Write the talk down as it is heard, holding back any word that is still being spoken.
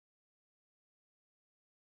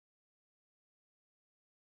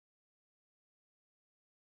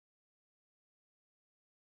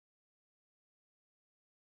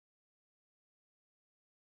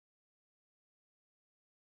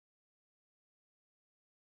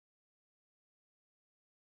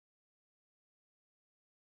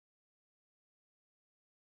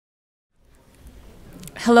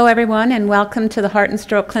Hello everyone, and welcome to the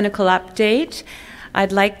Heart&Stroke Clinical Update.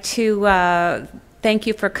 I'd like to thank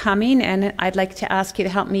you for coming, and I'd like to ask you to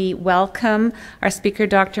help me welcome our speaker,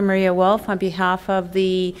 Dr. Maria Wolf, on behalf of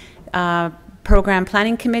the Program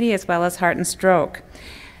Planning Committee as well as Heart&Stroke.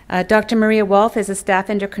 Dr. Maria Wolf is a staff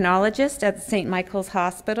endocrinologist at St. Michael's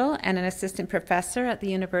Hospital and an assistant professor at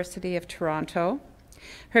the University of Toronto.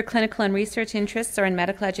 Her clinical and research interests are in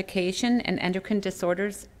medical education and endocrine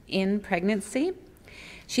disorders in pregnancy.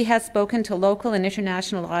 She has spoken to local and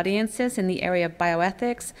international audiences in the area of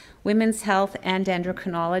bioethics, women's health, and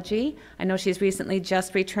endocrinology. I know she's recently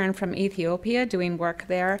just returned from Ethiopia doing work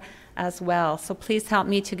there as well. So please help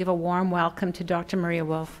me to give a warm welcome to Dr. Maria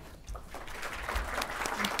Wolf.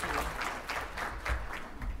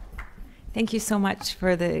 Thank you so much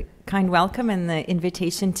for the kind welcome and the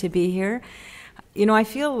invitation to be here. You know, I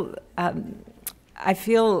feel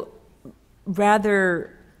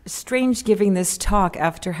rather strange giving this talk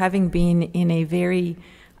after having been in a very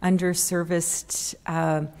underserviced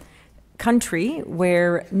country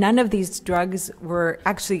where none of these drugs were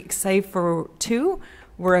actually, save for two,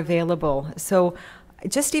 were available. So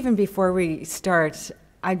just even before we start,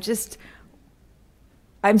 I'm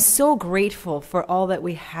so grateful for all that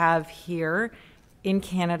we have here in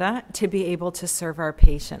Canada to be able to serve our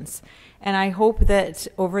patients. And I hope that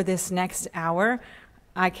over this next hour,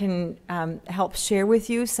 I can help share with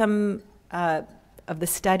you some of the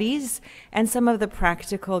studies and some of the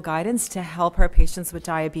practical guidance to help our patients with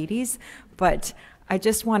diabetes. But I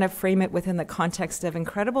just want to frame it within the context of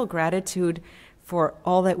incredible gratitude for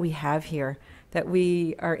all that we have here, that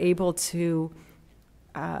we are able to,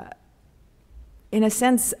 in a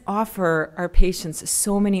sense, offer our patients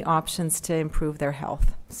so many options to improve their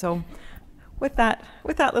health. So with that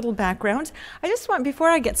little background, I just want, before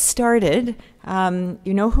I get started,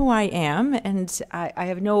 you know who I am, and I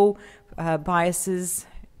have no biases.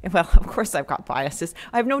 Well, of course I've got biases.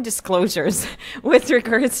 I have no disclosures with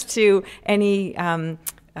regards to any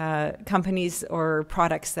companies or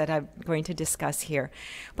products that I'm going to discuss here.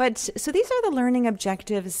 But so these are the learning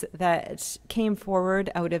objectives that came forward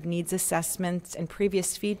out of needs assessments and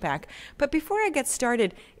previous feedback. But before I get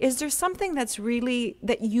started, is there something that's really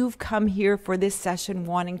that you've come here for this session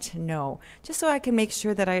wanting to know, just so I can make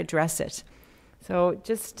sure that I address it? So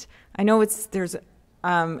just, I know it's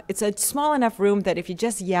a small enough room that if you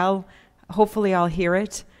just yell, hopefully I'll hear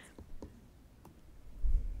it.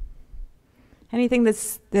 Anything that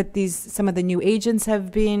some of the new agents have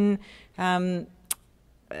been have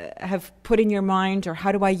put in your mind, or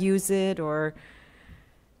how do I use it, or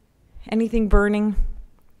anything burning?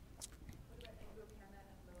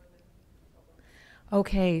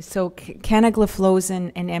 Okay, so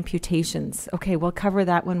canagliflozin and amputations. Okay, we'll cover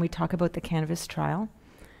that when we talk about the Canvas trial.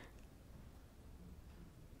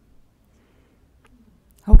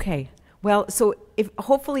 Okay. Well, so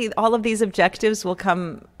hopefully all of these objectives will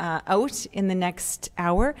come out in the next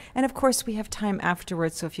hour. And of course, we have time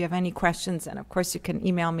afterwards. So if you have any questions, and of course, you can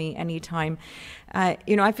email me anytime.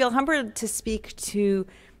 You know, I feel humbled to speak to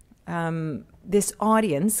this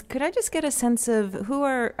audience. Could I just get a sense of who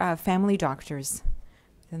are family doctors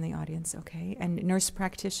in the audience? Okay. And nurse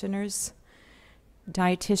practitioners,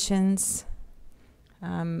 dietitians,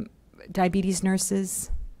 diabetes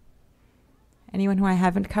nurses. Anyone who I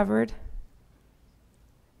haven't covered?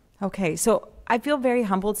 Okay, so I feel very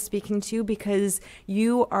humbled speaking to you because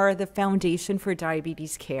you are the foundation for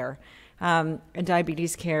diabetes care, and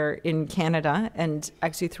diabetes care in Canada and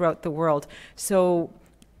actually throughout the world. So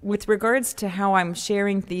with regards to how I'm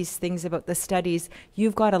sharing these things about the studies,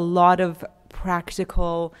 you've got a lot of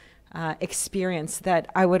practical experience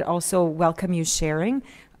that I would also welcome you sharing.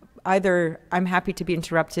 Either I'm happy to be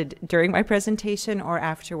interrupted during my presentation or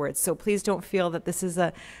afterwards. So please don't feel that this is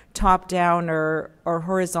a top-down or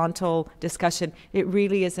horizontal discussion. It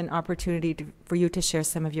really is an opportunity for you to share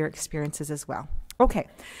some of your experiences as well. Okay,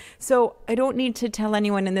 so I don't need to tell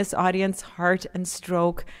anyone in this audience, heart and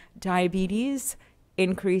stroke diabetes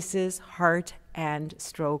increases heart and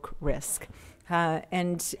stroke risk.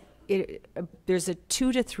 There's a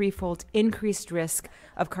 2 to 3-fold increased risk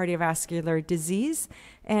of cardiovascular disease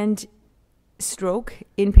and stroke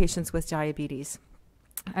in patients with diabetes.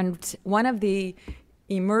 And one of the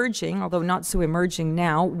emerging, although not so emerging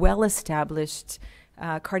now, well-established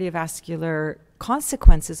cardiovascular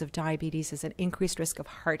consequences of diabetes is an increased risk of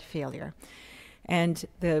heart failure and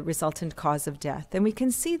the resultant cause of death. And we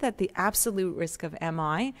can see that the absolute risk of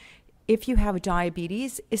MI, if you have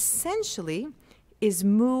diabetes, essentially is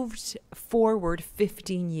moved forward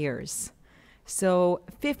 15 years. So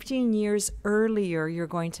 15 years earlier, you're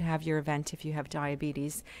going to have your event if you have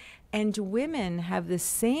diabetes. And women have the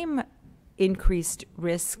same increased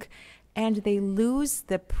risk, and they lose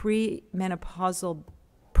the premenopausal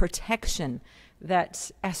protection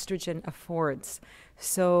that estrogen affords.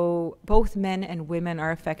 So both men and women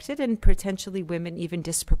are affected, and potentially women even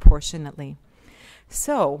disproportionately.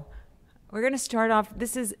 So we're going to start off,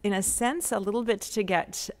 this is in a sense a little bit to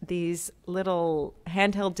get these little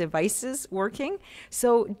handheld devices working.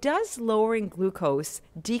 So does lowering glucose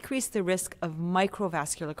decrease the risk of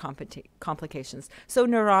microvascular complications? So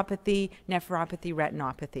neuropathy, nephropathy,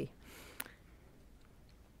 retinopathy.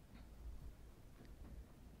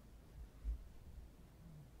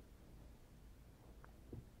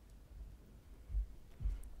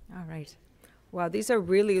 All right. Wow, these are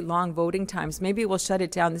really long voting times. Maybe we'll shut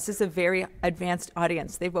it down. This is a very advanced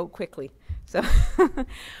audience. They vote quickly. So,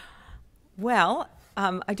 well,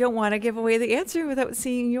 I don't want to give away the answer without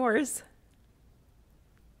seeing yours.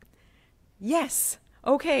 Yes.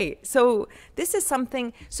 Okay. So this is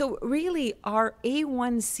something, so really our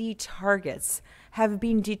A1C targets have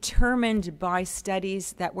been determined by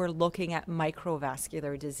studies that were looking at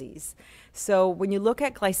microvascular disease. So when you look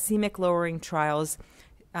at glycemic lowering trials,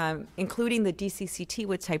 including the DCCT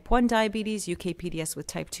with type 1 diabetes, UKPDS with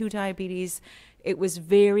type 2 diabetes, it was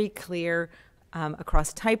very clear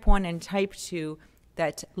across type 1 and type 2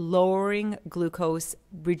 that lowering glucose,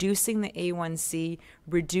 reducing the A1C,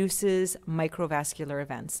 reduces microvascular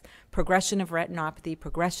events, progression of retinopathy,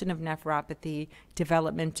 progression of nephropathy,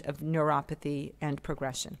 development of neuropathy, and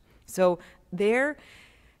progression. So there,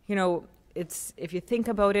 you know, it's, if you think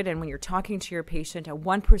about it, and when you're talking to your patient, a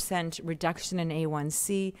 1% reduction in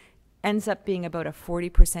A1C ends up being about a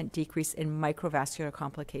 40% decrease in microvascular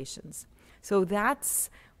complications. So that's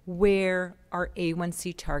where our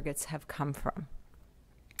A1C targets have come from.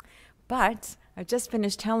 But I've just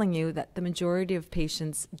finished telling you that the majority of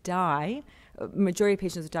patients die, majority of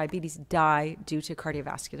patients with diabetes die due to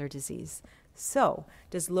cardiovascular disease. So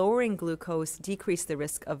does lowering glucose decrease the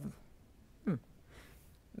risk of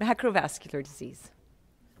macrovascular disease?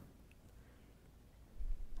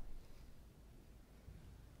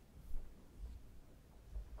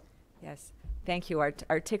 Yes, thank you. Our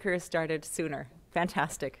ticker started sooner.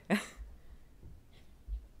 Fantastic.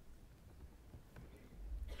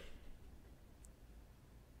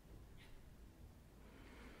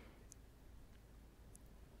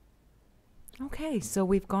 Okay, so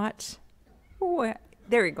we've got,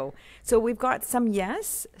 there we go. So we've got some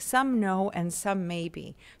yes, some no, and some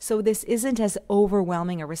maybe. So this isn't as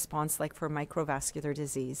overwhelming a response like for microvascular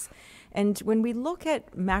disease. And when we look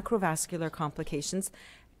at macrovascular complications,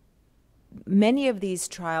 many of these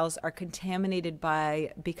trials are contaminated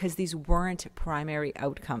because these weren't primary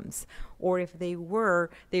outcomes. Or if they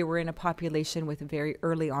were in a population with a very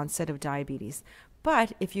early onset of diabetes.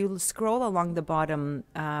 But if you scroll along the bottom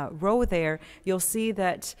row there, you'll see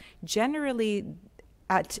that generally,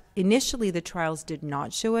 initially the trials did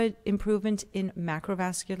not show an improvement in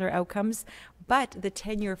macrovascular outcomes, but the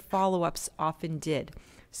 10-year follow-ups often did.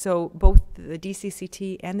 So both the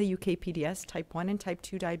DCCT and the UKPDS, type 1 and type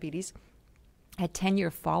 2 diabetes, had 10-year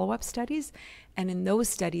follow-up studies, and in those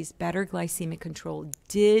studies, better glycemic control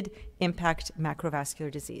did impact macrovascular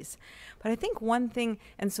disease. But I think one thing,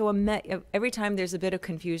 and so every time there's a bit of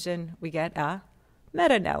confusion, we get a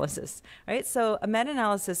meta-analysis, right? So a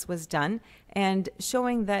meta-analysis was done and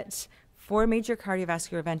showing that for a major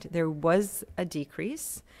cardiovascular event, there was a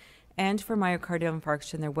decrease, and for myocardial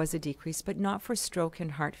infarction, there was a decrease, but not for stroke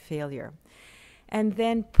and heart failure. And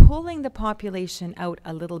then pulling the population out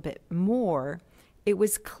a little bit more, it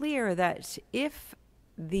was clear that if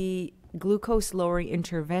the glucose lowering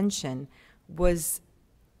intervention was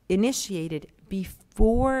initiated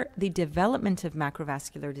before the development of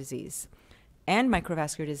macrovascular disease and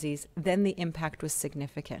microvascular disease, then the impact was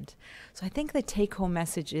significant. So I think the take-home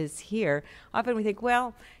message is here. Often we think,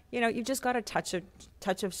 well, you know, you've just got a touch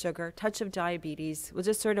of sugar, touch of diabetes. We'll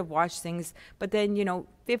just sort of watch things. But then, you know,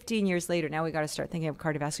 15 years later, now we got to start thinking of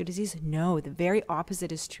cardiovascular disease. No, the very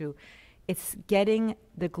opposite is true. It's getting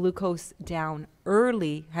the glucose down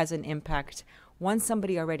early has an impact. Once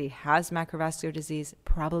somebody already has macrovascular disease,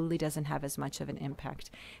 probably doesn't have as much of an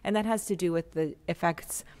impact. And that has to do with the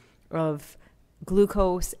effects of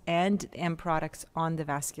glucose and end products on the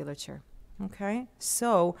vasculature. Okay,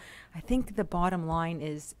 so I think the bottom line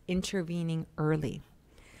is intervening early.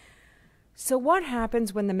 So what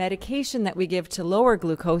happens when the medication that we give to lower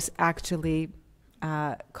glucose actually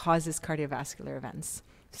causes cardiovascular events?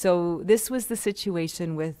 So this was the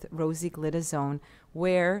situation with rosiglitazone,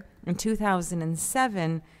 where in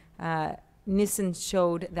 2007, Nissen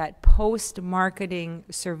showed that post-marketing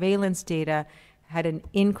surveillance data had an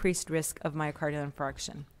increased risk of myocardial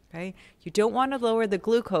infarction. Okay? You don't want to lower the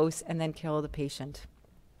glucose and then kill the patient.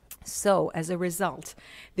 So, as a result,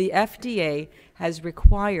 the FDA has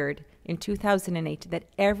required in 2008 that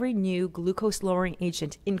every new glucose-lowering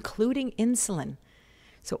agent, including insulin,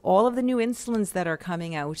 so all of the new insulins that are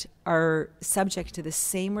coming out are subject to the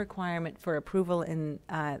same requirement for approval in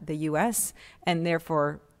the US and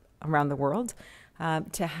therefore around the world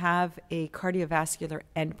to have a cardiovascular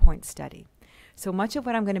endpoint study. So much of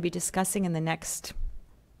what I'm going to be discussing in the next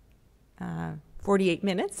 48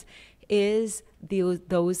 minutes is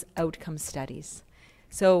those outcome studies.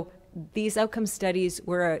 So these outcome studies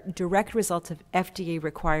were a direct result of FDA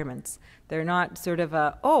requirements. They're not sort of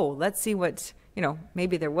let's see what,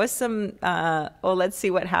 maybe there was some, let's see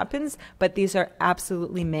what happens, but these are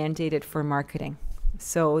absolutely mandated for marketing.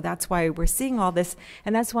 So that's why we're seeing all this,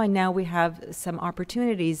 and that's why now we have some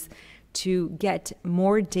opportunities to get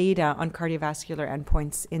more data on cardiovascular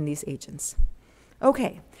endpoints in these agents.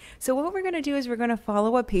 Okay, so what we're going to do is we're going to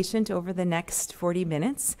follow a patient over the next 40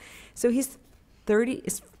 minutes. So he's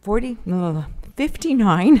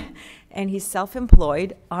 59, and he's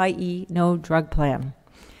self-employed, i.e. no drug plan.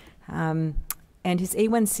 And his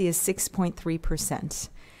A1C is 6.3%.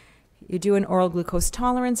 You do an oral glucose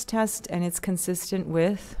tolerance test, and it's consistent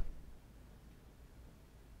with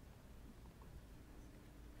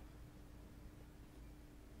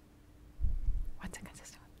what's it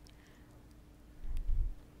consistent with?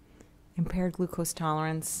 Impaired glucose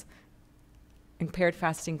tolerance, impaired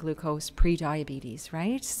fasting glucose, pre-diabetes,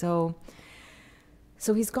 right? So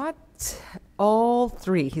he's got all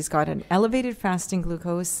three. He's got an elevated fasting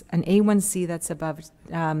glucose, an A1C that's above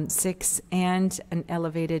 6, and an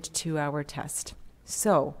elevated 2-hour test.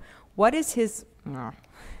 So what is his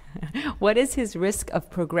risk of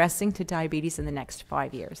progressing to diabetes in the next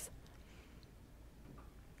 5 years?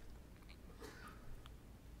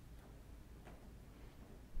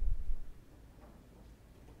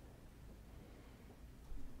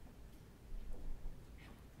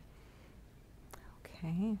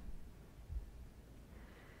 Okay.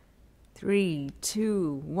 3,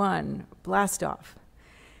 2, 1, blast off.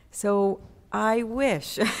 So I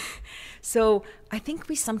wish. So I think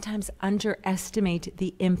we sometimes underestimate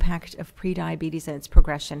the impact of prediabetes and its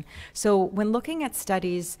progression. So when looking at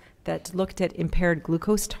studies that looked at impaired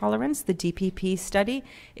glucose tolerance, the DPP study,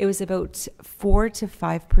 it was about 4 to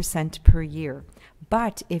 5% per year.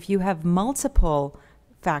 But if you have multiple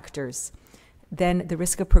factors, then the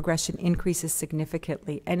risk of progression increases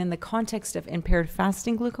significantly. And in the context of impaired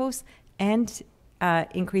fasting glucose and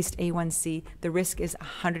increased A1C, the risk is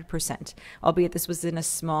 100%, albeit this was in a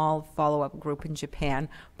small follow-up group in Japan.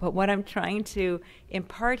 But what I'm trying to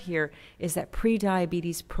impart here is that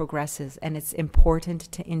prediabetes progresses and it's important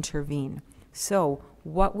to intervene. So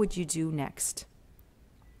what would you do next?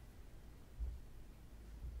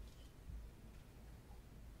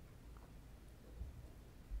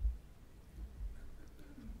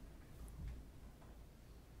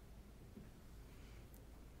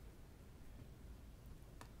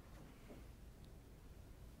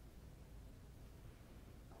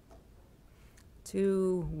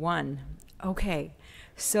 Two, one. Okay,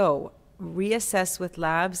 so reassess with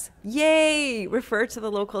labs. Yay! Refer to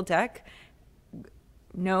the local DEC.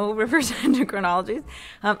 No, refer to endocrinologist.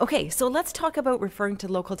 Okay, so let's talk about referring to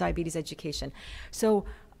local diabetes education. So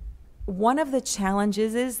one of the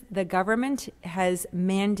challenges is the government has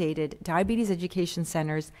mandated diabetes education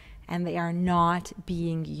centers and they are not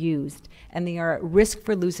being used. And they are at risk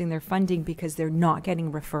for losing their funding because they're not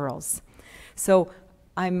getting referrals. So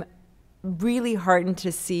I'm really heartened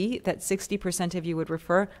to see that 60% of you would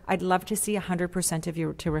refer. I'd love to see 100% of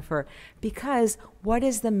you to refer, because what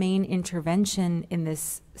is the main intervention in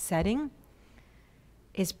this setting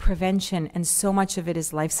is prevention, and so much of it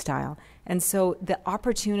is lifestyle. And so the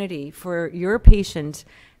opportunity for your patient,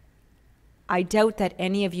 I doubt that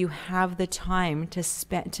any of you have the time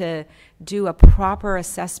to do a proper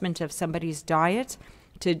assessment of somebody's diet,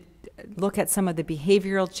 to look at some of the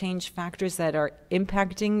behavioral change factors that are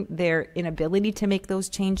impacting their inability to make those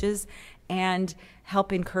changes, and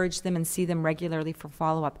help encourage them and see them regularly for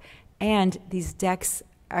follow-up. And these DECs,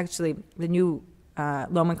 actually, the new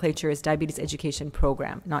nomenclature is Diabetes Education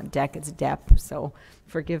Program, not DEC, it's DEP, so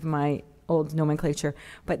forgive my old nomenclature.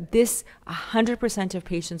 But this, 100% of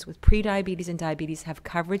patients with prediabetes and diabetes have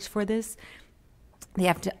coverage for this. They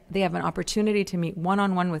have an opportunity to meet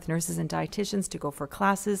one-on-one with nurses and dietitians, to go for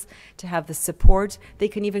classes, to have the support. They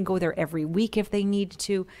can even go there every week if they need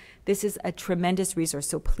to. This is a tremendous resource.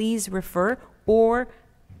 So please refer, or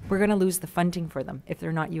we're going to lose the funding for them if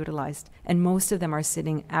they're not utilized. And most of them are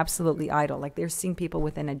sitting absolutely idle. Like, they're seeing people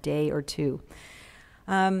within a day or two.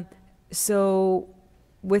 So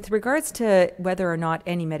with regards to whether or not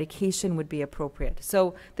any medication would be appropriate.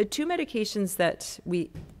 So the two medications that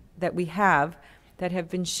we have that have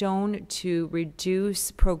been shown to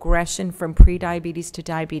reduce progression from prediabetes to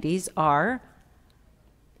diabetes are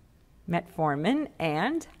metformin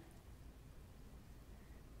and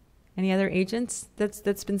any other agents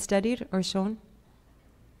that's been studied or shown?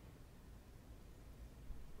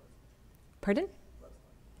 Pardon?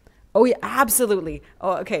 Oh, yeah, absolutely.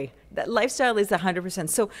 Oh, okay. That lifestyle is 100%.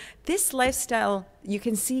 So this lifestyle, you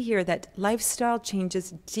can see here that lifestyle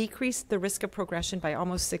changes decrease the risk of progression by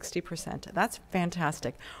almost 60%. That's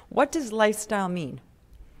fantastic. What does lifestyle mean?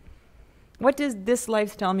 What does this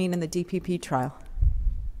lifestyle mean in the DPP trial?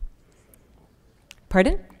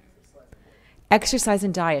 Pardon? Exercise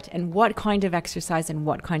and diet. And what kind of exercise and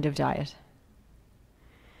what kind of diet?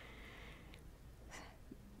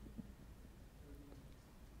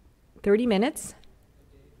 "30 minutes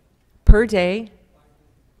per day,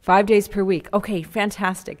 5 days per week." Okay,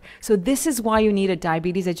 fantastic. So this is why you need a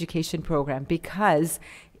diabetes education program, because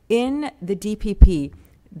in the DPP,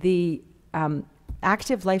 the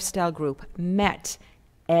active lifestyle group met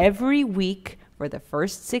every week for the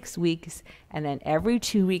first 6 weeks, and then every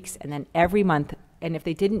 2 weeks, and then every month. And if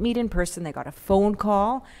they didn't meet in person, they got a phone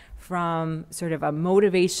call from sort of a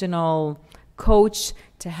motivational coach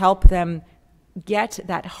to help them get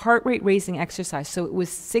that heart rate raising exercise. So it was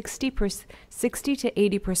 60 to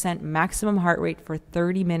 80% maximum heart rate for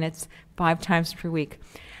 30 minutes, 5 times per week.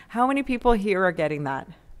 How many people here are getting that?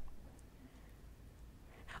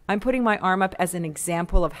 I'm putting my arm up as an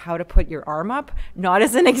example of how to put your arm up, not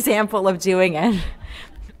as an example of doing it.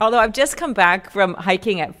 Although I've just come back from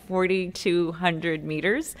hiking at 4,200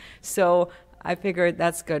 meters, so I figured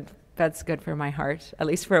that's good. That's good for my heart, at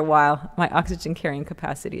least for a while. My oxygen carrying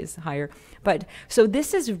capacity is higher. But so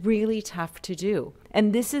this is really tough to do.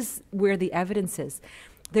 And this is where the evidence is.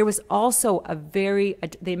 There was also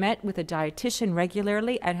they met with a dietitian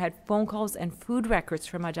regularly and had phone calls and food records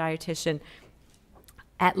from a dietitian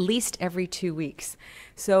at least every 2 weeks.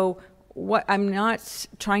 So I'm not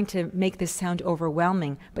trying to make this sound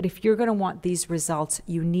overwhelming, but if you're going to want these results,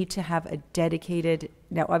 you need to have a dedicated,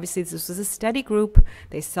 now obviously this was a study group,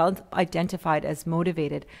 they self-identified as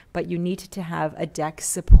motivated, but you need to have a DEC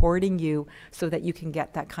supporting you so that you can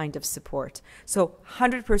get that kind of support. So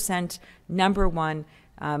 100% number one,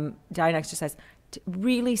 diet and exercise.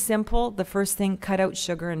 Really simple, the first thing, cut out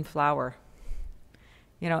sugar and flour.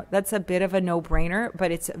 You know, that's a bit of a no-brainer,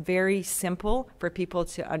 but it's very simple for people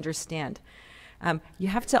to understand. You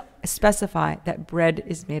have to specify that bread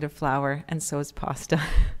is made of flour, and so is pasta.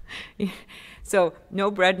 So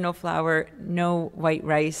no bread, no flour, no white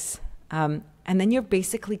rice, and then you've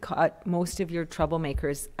basically cut most of your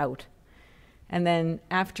troublemakers out. And then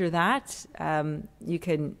after that, you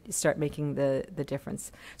can start making the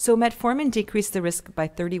difference. So metformin decreased the risk by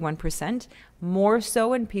 31%, more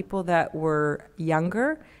so in people that were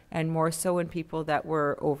younger and more so in people that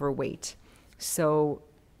were overweight. So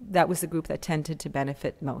that was the group that tended to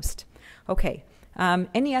benefit most. Okay,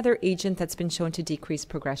 any other agent that's been shown to decrease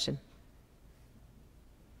progression?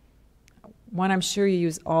 One I'm sure you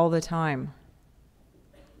use all the time.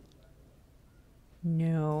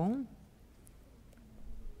 No.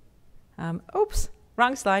 Oops,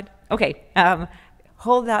 wrong slide. Okay,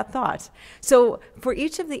 hold that thought. So for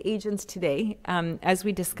each of the agents today, as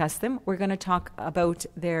we discuss them, we're going to talk about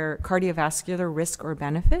their cardiovascular risk or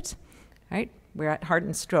benefit, right? We're at heart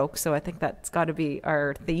and stroke, so I think that's got to be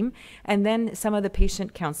our theme. And then some of the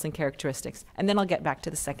patient counseling characteristics. And then I'll get back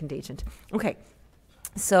to the second agent. Okay,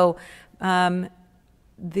 so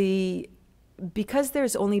because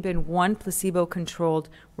there's only been one placebo-controlled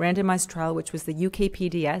randomized trial, which was the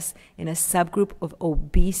UKPDS, in a subgroup of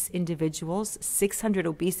obese individuals, 600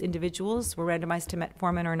 obese individuals were randomized to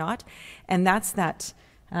metformin or not, and that's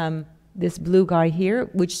this blue guy here,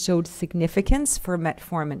 which showed significance for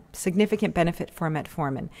metformin, significant benefit for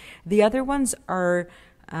metformin. The other ones are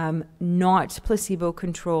not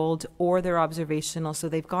placebo-controlled or they're observational, so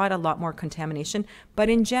they've got a lot more contamination, but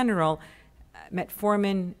in general,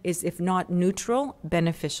 metformin is, if not neutral,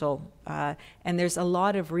 beneficial. And there's a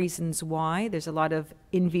lot of reasons why. There's a lot of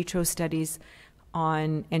in vitro studies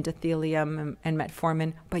on endothelium and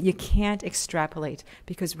metformin, but you can't extrapolate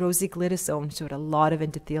because rosiglitazone showed a lot of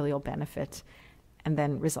endothelial benefit and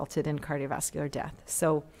then resulted in cardiovascular death.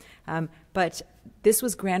 So, but this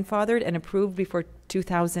was grandfathered and approved before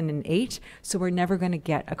 2008, so we're never going to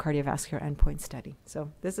get a cardiovascular endpoint study.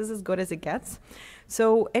 So this is as good as it gets.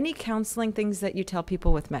 So any counseling things that you tell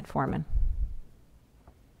people with metformin?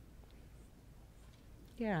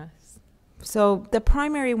 Yes. So the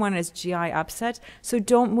primary one is GI upset, so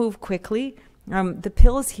don't move quickly. The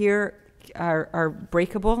pills here are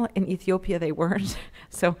breakable. In Ethiopia, they weren't.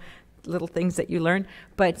 So little things that you learn.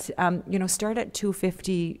 But, start at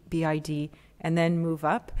 250 BID and then move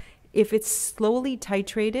up. If it's slowly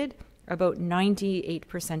titrated, about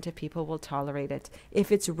 98% of people will tolerate it.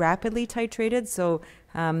 If it's rapidly titrated, so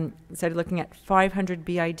instead of looking at 500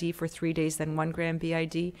 BID for 3 days, then 1 gram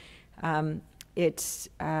BID, there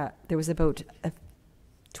was about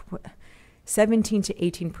 17 to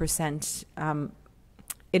 18%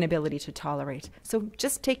 inability to tolerate. So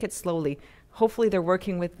just take it slowly. Hopefully they're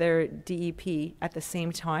working with their DEP at the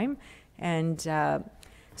same time. And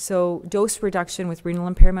so dose reduction with renal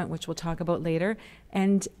impairment, which we'll talk about later.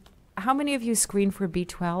 And how many of you screen for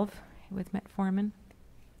B12 with metformin?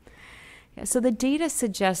 Yeah, so the data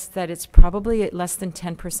suggests that it's probably less than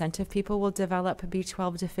 10% of people will develop a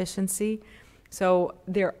B12 deficiency. So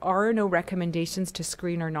there are no recommendations to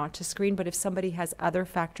screen or not to screen, but if somebody has other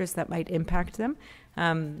factors that might impact them,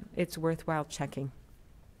 it's worthwhile checking.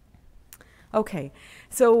 Okay,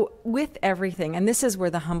 so with everything, and this is where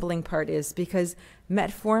the humbling part is, because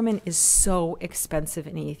metformin is so expensive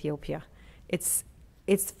in Ethiopia. It's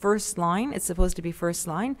first line, it's supposed to be first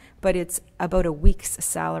line, but it's about a week's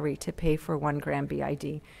salary to pay for 1 gram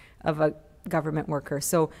BID of a government worker.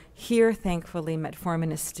 So here, thankfully,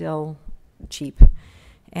 metformin is still cheap.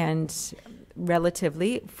 And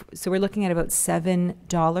relatively, so we're looking at about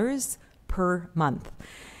 $7 per month.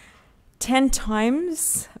 10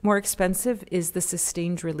 times more expensive is the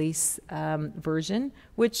sustained release version,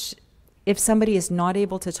 which if somebody is not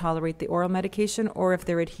able to tolerate the oral medication, or if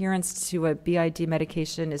their adherence to a BID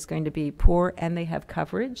medication is going to be poor and they have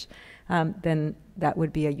coverage, then that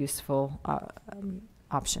would be a useful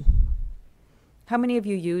option. How many of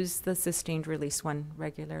you use the sustained release one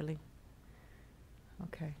regularly?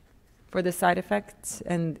 Okay. For the side effects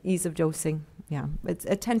and ease of dosing, yeah, it's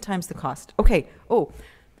at 10 times the cost. Okay. Oh,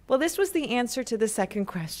 well, this was the answer to the second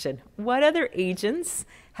question. What other agents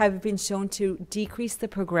have been shown to decrease the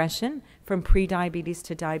progression from prediabetes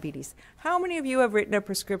to diabetes? How many of you have written a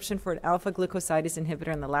prescription for an alpha-glucosidase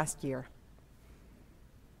inhibitor in the last year?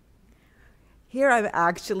 Here I'm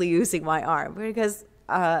actually using my arm because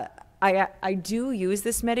I do use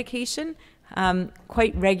this medication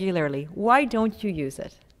quite regularly. Why don't you use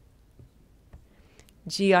it?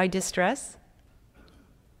 GI distress?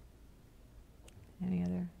 Any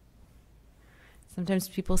other? Sometimes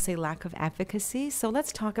people say lack of efficacy, so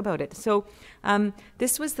let's talk about it. So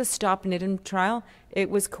this was the Stop NIDM trial. It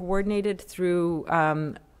was coordinated through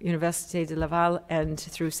Université de Laval and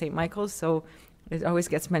through St. Michael's, so it always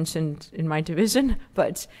gets mentioned in my division.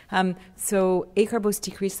 But so acarbose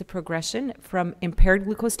decreased the progression from impaired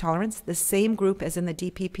glucose tolerance, the same group as in the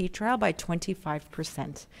DPP trial, by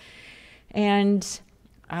 25%. And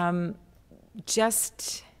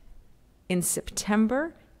just in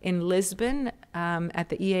September, in Lisbon, at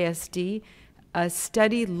the EASD, a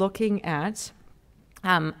study looking at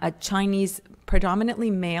a Chinese, predominantly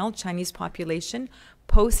male Chinese population,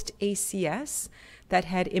 post-ACS, that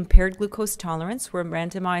had impaired glucose tolerance were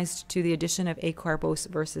randomized to the addition of acarbose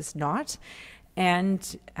versus not.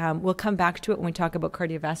 And we'll come back to it when we talk about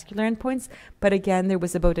cardiovascular endpoints. But again, there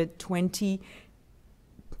was about a 18%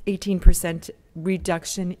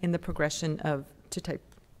 reduction in the progression of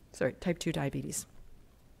type 2 diabetes.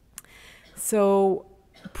 So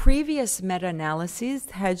previous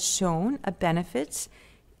meta-analyses had shown a benefit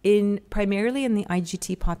primarily in the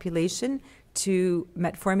IGT population to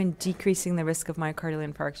metformin decreasing the risk of myocardial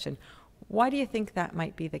infarction. Why do you think that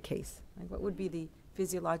might be the case? Like, what would be the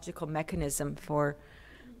physiological mechanism for?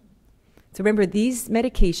 So remember, these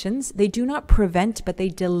medications, they do not prevent, but they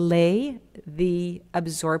delay the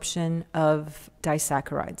absorption of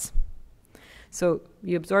disaccharides. So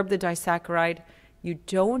you absorb the disaccharide, you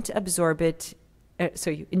don't absorb it, so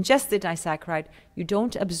you ingest the disaccharide, you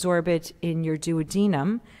don't absorb it in your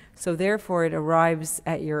duodenum, so therefore it arrives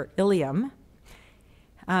at your ileum.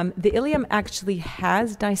 The ileum actually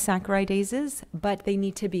has disaccaridases, but they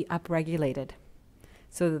need to be upregulated.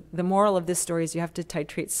 So the moral of this story is you have to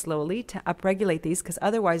titrate slowly to upregulate these, because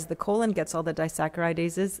otherwise the colon gets all the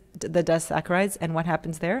disaccharides, and what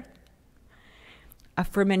happens there? A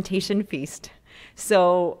fermentation feast.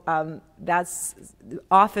 So that's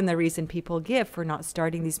often the reason people give for not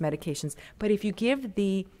starting these medications. But if you give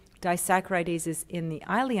the disaccaridases in the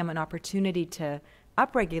ileum an opportunity to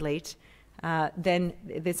upregulate, then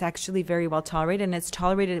it's actually very well tolerated, and it's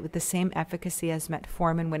tolerated with the same efficacy as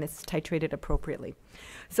metformin when it's titrated appropriately.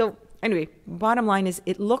 So anyway, bottom line is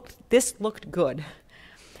this looked good.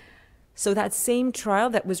 So that same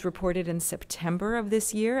trial that was reported in September of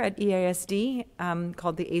this year at EASD,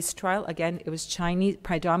 called the ACE trial, again, it was Chinese,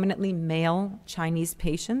 predominantly male Chinese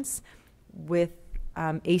patients with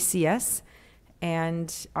ACS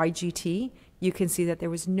and IGT. You can see that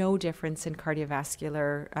there was no difference in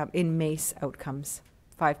cardiovascular, in MACE outcomes,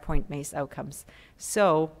 5-point MACE outcomes.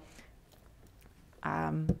 So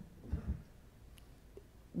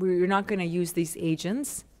we're not going to use these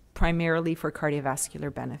agents primarily for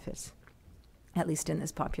cardiovascular benefits, at least in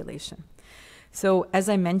this population. So as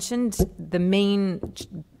I mentioned, the main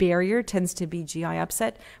barrier tends to be GI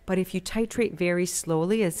upset, but if you titrate very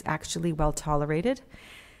slowly, it's actually well tolerated.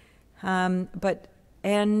 And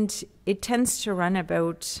it tends to run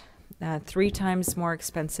about 3 to 4 times more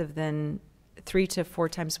expensive than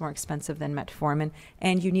metformin,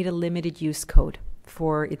 and you need a limited use code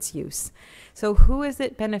for its use. So who is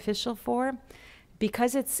it beneficial for?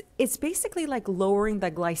 Because it's basically like lowering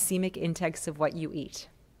the glycemic index of what you eat,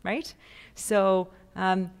 right? So,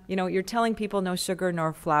 you know, you're telling people no sugar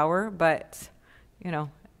nor flour, but, you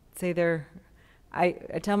know, say I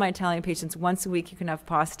tell my Italian patients once a week you can have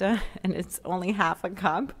pasta and it's only half a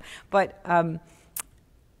cup. But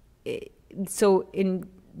so in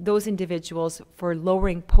those individuals, for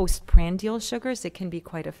lowering postprandial sugars, it can be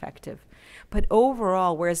quite effective. But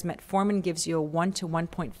overall, whereas metformin gives you a 1 to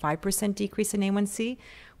 1.5% decrease in A1C,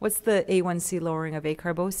 what's the A1C lowering of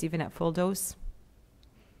acarbose, even at full dose?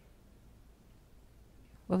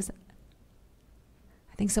 What was it?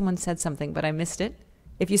 I think someone said something, but I missed it.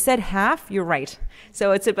 If you said half, you're right.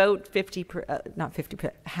 So it's about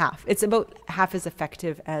half. It's about half as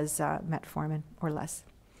effective as metformin or less.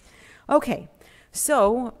 Okay,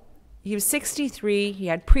 so he was 63, he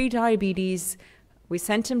had pre-diabetes, we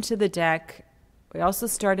sent him to the deck, we also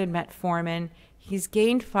started metformin. He's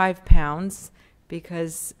gained 5 pounds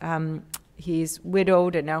because he's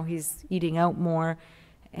widowed and now he's eating out more,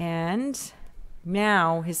 and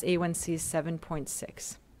now his A1C is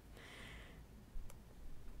 7.6.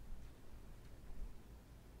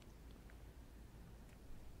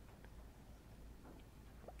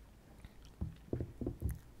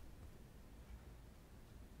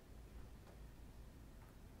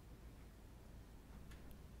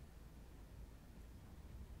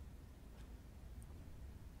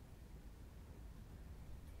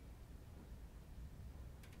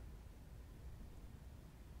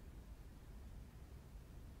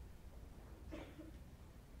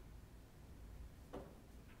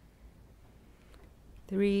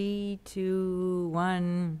 Three, two,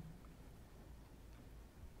 one.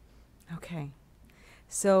 Okay.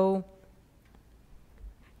 So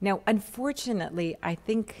now, unfortunately, I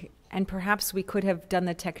think, and perhaps we could have done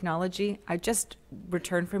the technology. I just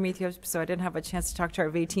returned from Ethiopia, so I didn't have a chance to talk to our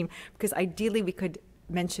VA team, because ideally we could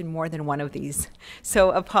mention more than one of these.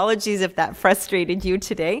 So apologies if that frustrated you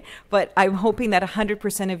today, but I'm hoping that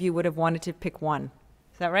 100% of you would have wanted to pick one.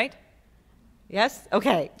 Is that right? Yes?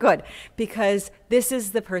 Okay, good. Because this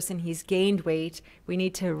is the person, he's gained weight. We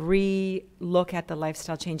need to re-look at the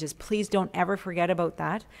lifestyle changes. Please don't ever forget about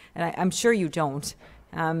that. And I'm sure you don't.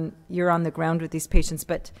 You're on the ground with these patients,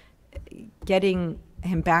 but getting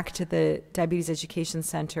him back to the Diabetes Education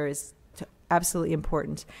Center is absolutely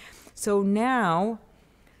important. So now,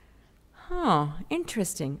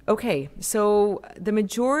 interesting. Okay, so the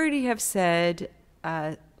majority have said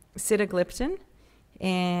sitagliptin,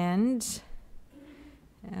 and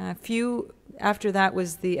a few after that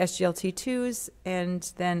was the SGLT2s,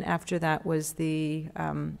 and then after that was the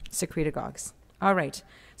secretagogues. All right.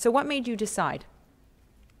 So what made you decide?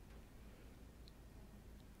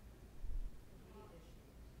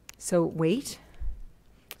 So weight.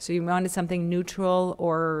 So you wanted something neutral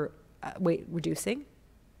or weight reducing?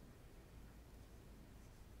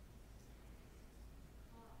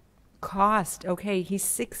 Cost. Okay, he's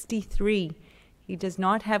 63. He does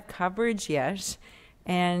not have coverage yet.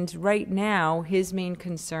 And right now, his main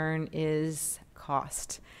concern is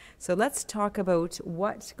cost. So let's talk about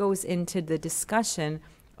what goes into the discussion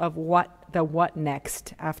of what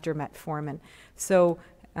next after metformin. So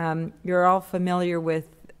you're all familiar with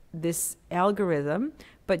this algorithm,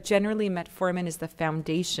 but generally metformin is the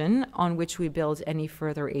foundation on which we build any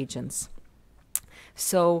further agents.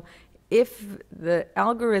 So if the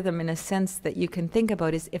algorithm, in a sense that you can think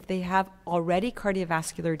about, is if they have already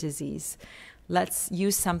cardiovascular disease, let's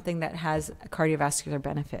use something that has a cardiovascular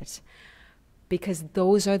benefit, because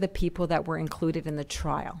those are the people that were included in the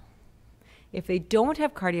trial. If they don't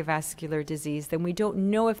have cardiovascular disease, then we don't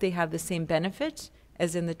know if they have the same benefit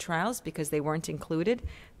as in the trials because they weren't included.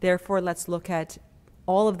 Therefore, let's look at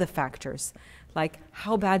all of the factors, like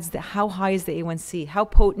how high is the A1C? How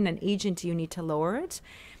potent an agent do you need to lower it?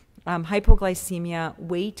 hypoglycemia,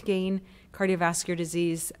 weight gain, cardiovascular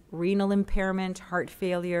disease, renal impairment, heart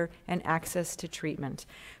failure, and access to treatment.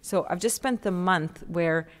 So I've just spent the month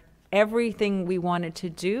where everything we wanted to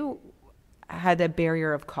do had a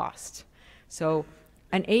barrier of cost. So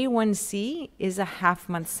an A1C is a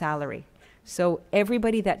half-month salary. So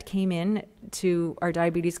everybody that came in to our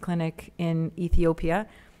diabetes clinic in Ethiopia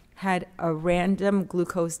had a random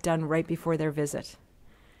glucose done right before their visit.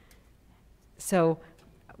 So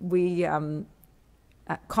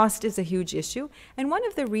cost is a huge issue. And one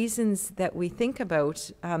of the reasons that we think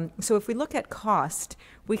about, so if we look at cost,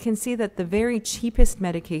 we can see that the very cheapest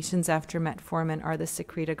medications after metformin are the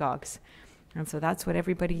secretagogues. And so that's what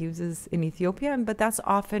everybody uses in Ethiopia, but that's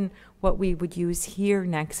often what we would use here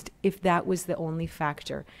next if that was the only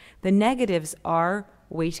factor. The negatives are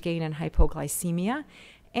weight gain and hypoglycemia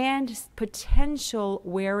and potential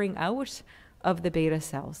wearing out of the beta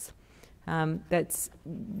cells.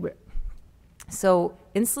 So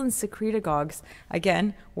insulin secretagogues,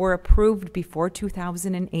 again, were approved before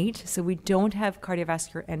 2008, so we don't have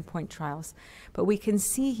cardiovascular endpoint trials. But we can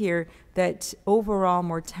see here that overall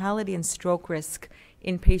mortality and stroke risk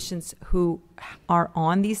in patients who are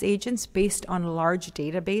on these agents based on large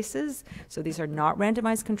databases, so these are not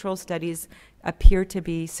randomized control studies, appear to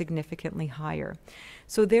be significantly higher.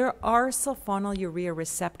 So there are sulfonylurea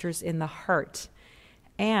receptors in the heart,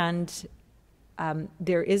 and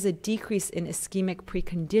there is a decrease in ischemic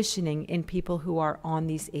preconditioning in people who are on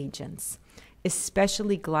these agents,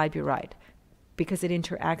 especially glyburide, because it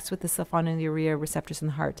interacts with the sulfonylurea receptors in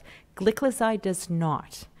the heart. Gliclazide does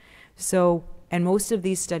not. So, and most of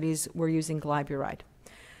these studies were using glyburide.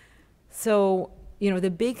 So, the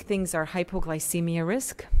big things are hypoglycemia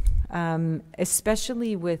risk,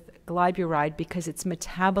 especially with glyburide because its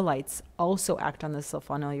metabolites also act on the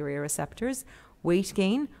sulfonylurea receptors, weight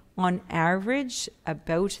gain, on average,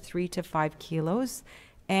 about 3 to 5 kilos,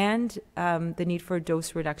 and the need for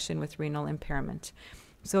dose reduction with renal impairment.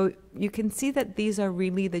 So you can see that these are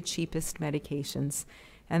really the cheapest medications,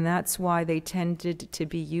 and that's why they tended to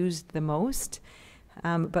be used the most.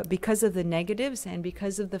 But because of the negatives and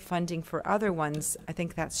because of the funding for other ones, I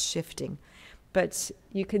think that's shifting. But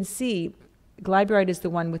you can see glyburide is the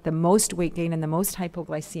one with the most weight gain and the most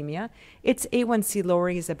hypoglycemia. Its A1C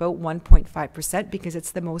lowering is about 1.5% because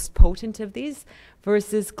it's the most potent of these,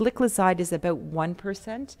 versus gliclazide is about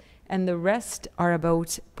 1%, and the rest are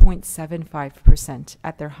about 0.75%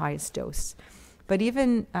 at their highest dose. But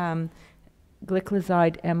even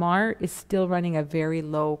gliclazide MR is still running a very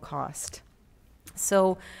low cost.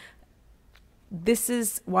 So this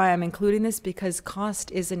is why I'm including this, because cost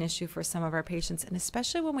is an issue for some of our patients, and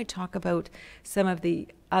especially when we talk about some of the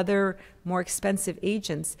other more expensive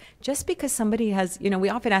agents. Just because somebody has, we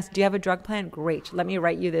often ask, do you have a drug plan? Great, let me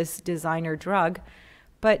write you this designer drug.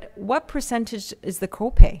 But what percentage is the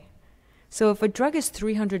copay? So if a drug is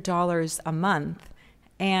 $300 a month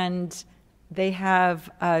and they have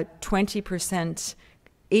 20%,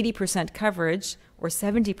 80% coverage or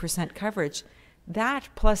 70% coverage, that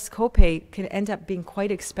plus copay can end up being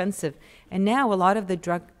quite expensive. And now a lot of the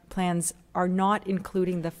drug plans are not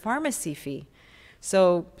including the pharmacy fee.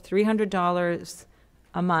 So $300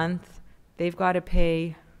 a month, they've got to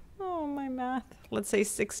pay, let's say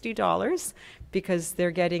 $60 because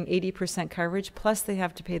they're getting 80% coverage, plus they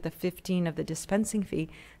have to pay the 15 of the dispensing fee.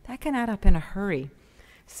 That can add up in a hurry.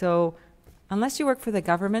 So unless you work for the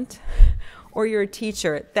government or you're a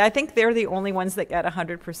teacher, I think they're the only ones that get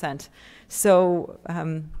 100%. So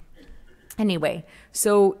anyway,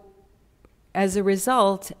 so as a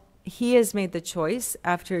result, he has made the choice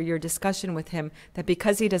after your discussion with him that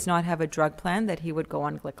because he does not have a drug plan, that he would go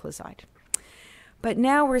on gliclazide. But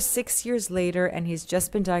now we're 6 years later, and he's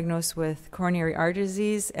just been diagnosed with coronary artery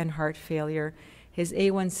disease and heart failure. His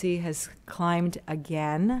A1C has climbed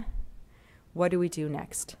again. What do we do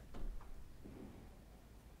next?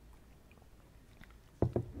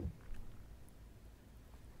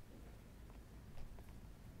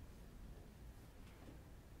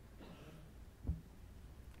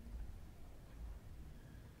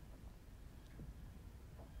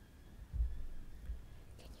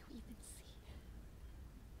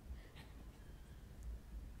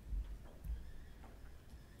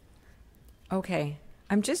 Okay,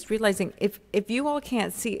 I'm just realizing if you all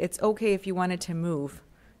can't see, it's okay if you wanted to move.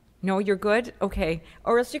 No, you're good? Okay.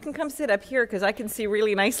 Or else you can come sit up here because I can see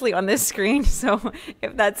really nicely on this screen, so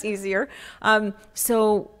if that's easier.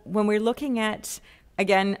 So when we're looking at,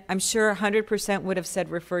 again, I'm sure 100% would have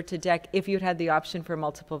said refer to DEC if you'd had the option for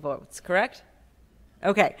multiple votes, correct?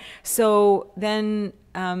 Okay, so then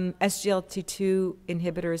SGLT2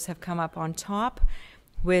 inhibitors have come up on top.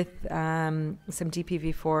 with some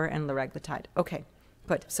DPV4 and liraglutide. Okay,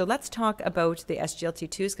 good. So let's talk about the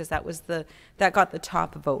SGLT2s because that got the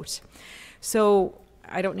top vote. So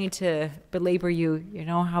I don't need to belabor you. You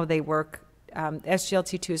know how they work.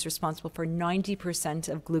 SGLT2 is responsible for 90%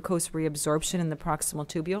 of glucose reabsorption in the proximal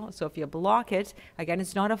tubule. So if you block it, again,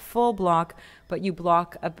 it's not a full block, but you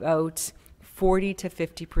block about 40 to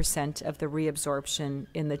 50% of the reabsorption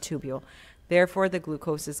in the tubule. Therefore, the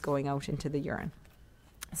glucose is going out into the urine.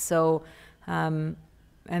 So, and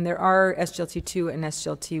there are SGLT2 and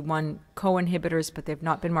SGLT1 co-inhibitors, but they've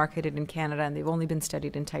not been marketed in Canada, and they've only been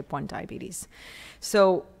studied in type 1 diabetes.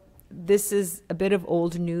 So this is a bit of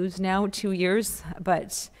old news now, 2 years,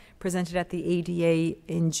 but presented at the ADA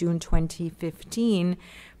in June 2015.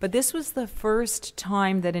 But this was the first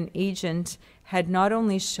time that an agent had not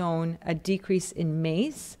only shown a decrease in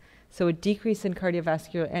MACE, so a decrease in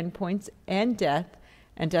cardiovascular endpoints and death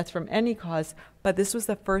from any cause, but this was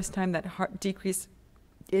the first time that decrease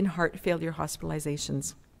in heart failure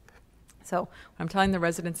hospitalizations. So I'm telling the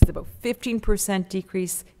residents, it's about 15%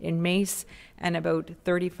 decrease in MACE and about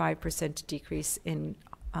 35% decrease in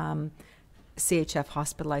CHF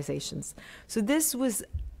hospitalizations. So this was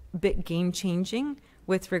a bit game-changing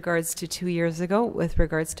with regards to 2 years ago, with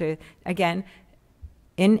regards to, again,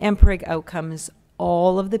 in EMPA-REG outcomes,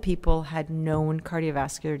 all of the people had known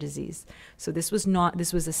cardiovascular disease. So this was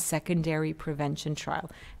a secondary prevention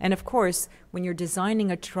trial. And of course, when you're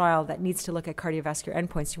designing a trial that needs to look at cardiovascular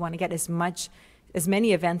endpoints, you want to get as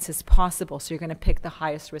many events as possible. So you're going to pick the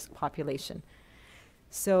highest risk population.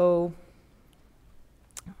 So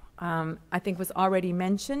I think was already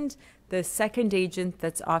mentioned, the second agent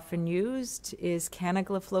that's often used is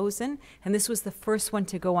canagliflozin, and this was the first one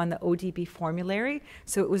to go on the ODB formulary.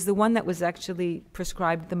 So it was the one that was actually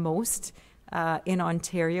prescribed the most in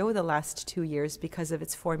Ontario the last 2 years because of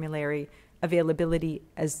its formulary availability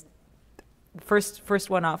as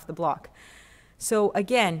first one off the block. So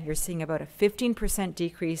again, you're seeing about a 15%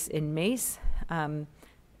 decrease in MACE,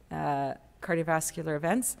 cardiovascular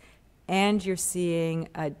events, and you're seeing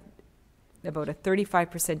about a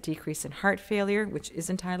 35% decrease in heart failure, which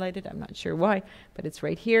isn't highlighted. I'm not sure why, but it's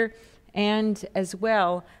right here. And as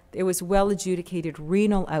well, there was well-adjudicated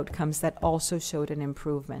renal outcomes that also showed an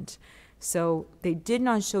improvement. So they did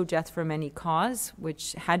not show death from any cause,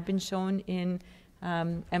 which had been shown in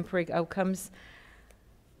EMPA-REG outcomes.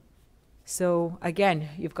 So again,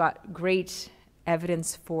 you've got great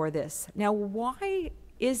evidence for this. Now, why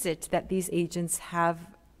is it that these agents have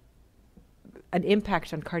an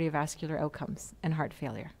impact on cardiovascular outcomes and heart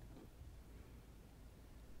failure?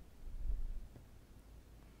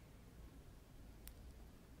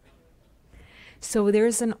 So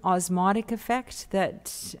there's an osmotic effect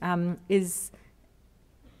that is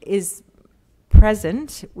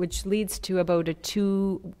present, which leads to about a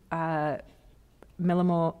 2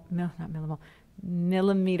 millimeter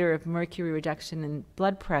of mercury reduction in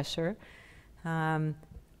blood pressure.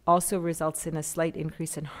 Also results in a slight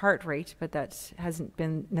increase in heart rate, but that hasn't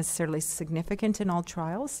been necessarily significant in all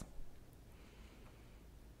trials.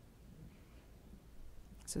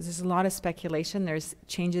 So there's a lot of speculation. There's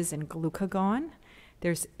changes in glucagon.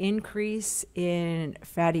 There's increase in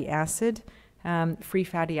fatty acid, free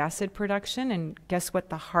fatty acid production. And guess what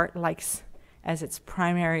the heart likes as its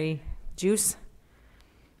primary juice?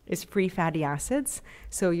 Is free fatty acids.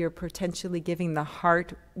 So you're potentially giving the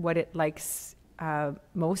heart what it likes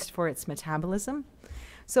most for its metabolism.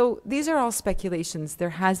 So these are all speculations. There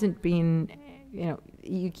hasn't been,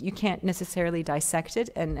 you can't necessarily dissect it.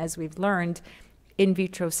 And as we've learned, in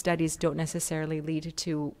vitro studies don't necessarily lead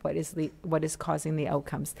to what is causing the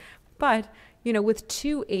outcomes. But, with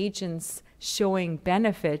 2 agents showing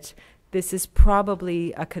benefit, this is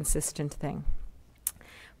probably a consistent thing.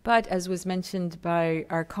 But as was mentioned by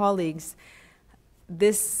our colleagues,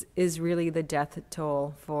 this is really the death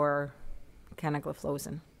toll for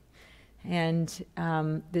canagliflozin. And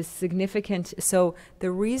so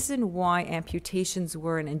the reason why amputations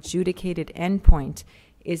were an adjudicated endpoint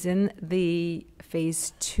is in the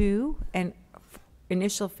phase 2 and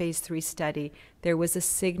initial phase 3 study, there was a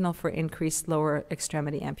signal for increased lower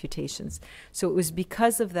extremity amputations. So it was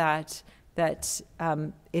because of that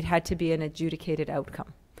it had to be an adjudicated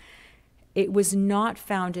outcome. It was not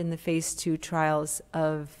found in the phase 2 trials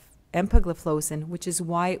of empagliflozin, which is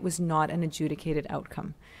why it was not an adjudicated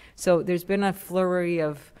outcome. So there's been a flurry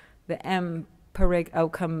of the EMPA-REG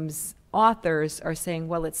outcomes authors are saying,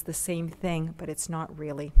 well, it's the same thing, but it's not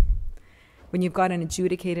really. When you've got an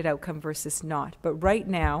adjudicated outcome versus not. But right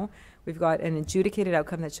now, we've got an adjudicated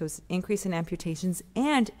outcome that shows increase in amputations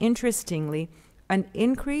and, interestingly, an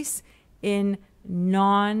increase in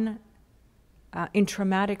in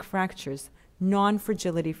traumatic fractures,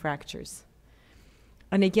 non-fragility fractures.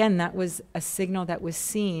 And again, that was a signal that was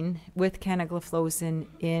seen with canagliflozin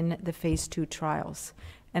in the phase 2 trials.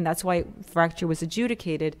 And that's why fracture was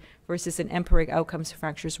adjudicated versus an EMPA-REG outcomes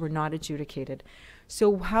fractures were not adjudicated. So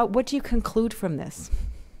what do you conclude from this?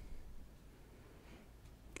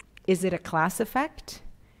 Is it a class effect?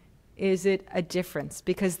 Is it a difference?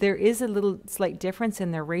 Because there is a little slight difference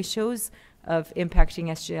in their ratios of impacting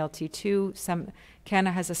SGLT2.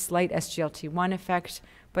 Cana has a slight SGLT1 effect,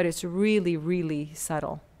 but it's really, really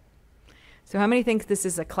subtle. So how many think this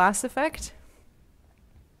is a class effect?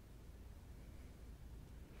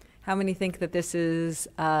 How many think that this is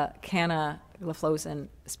a canagliflozin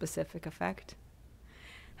specific effect?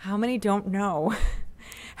 How many don't know?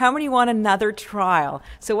 How many want another trial?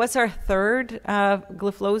 So what's our third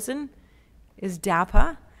gliflozin? Is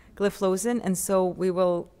DAPA, gliflozin, and so we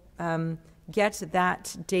will get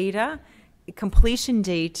that data. Completion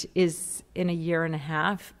date is in a year and a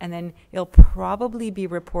half, and then it'll probably be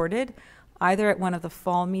reported either at one of the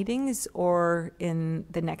fall meetings or in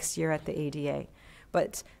the next year at the ADA.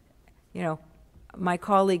 But, you know, my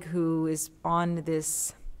colleague who is on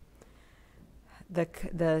this,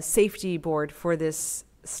 the safety board for this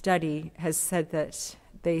study has said that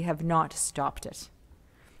they have not stopped it.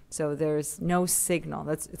 So there's no signal.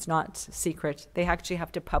 It's not secret. They actually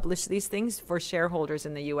have to publish these things for shareholders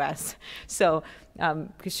in the US. So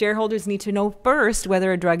because shareholders need to know first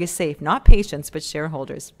whether a drug is safe, not patients, but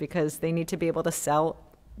shareholders, because they need to be able to sell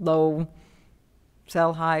low,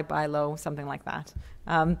 sell high, buy low, something like that.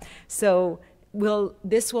 So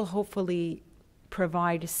this will hopefully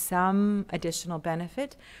provide some additional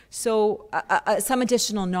benefit, so some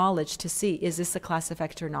additional knowledge to see, is this a class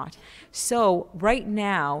effect or not? So right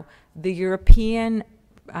now, the European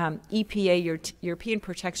EPA, European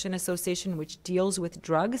Protection Association, which deals with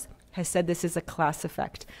drugs, has said this is a class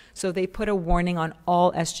effect. So they put a warning on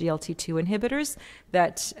all SGLT2 inhibitors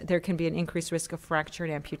that there can be an increased risk of fracture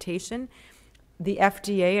and amputation. The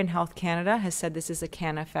FDA and Health Canada has said this is a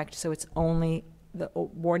CAN effect, so it's only, the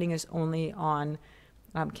warning is only on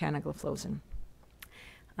canagliflozin.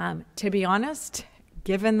 To be honest,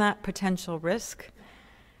 given that potential risk,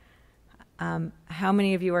 how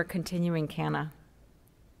many of you are continuing cana?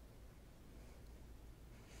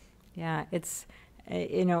 Yeah, it's,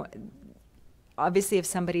 you know, obviously if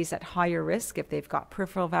somebody's at higher risk, if they've got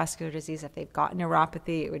peripheral vascular disease, if they've got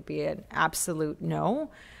neuropathy, it would be an absolute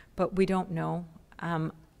no, but we don't know.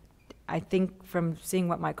 I think from seeing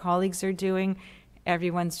what my colleagues are doing,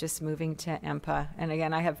 everyone's just moving to EMPA. And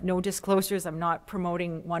again, I have no disclosures. I'm not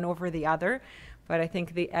promoting one over the other, but I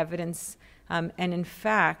think the evidence, and in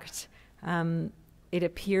fact, it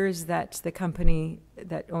appears that the company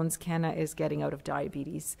that owns Cana is getting out of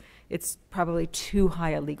diabetes. It's probably too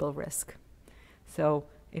high a legal risk. So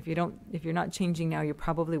if you're not changing now, you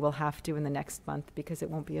probably will have to in the next month because it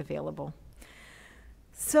won't be available.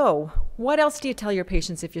 So what else do you tell your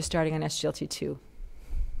patients if you're starting on SGLT2?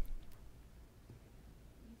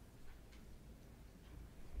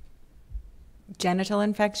 Genital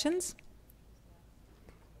infections?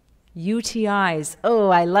 UTIs. Oh,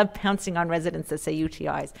 I love pouncing on residents that say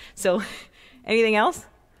UTIs. So anything else?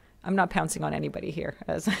 I'm not pouncing on anybody here.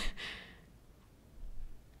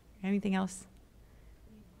 Anything else?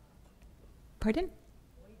 Pardon?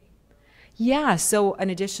 Yeah, so an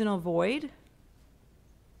additional void.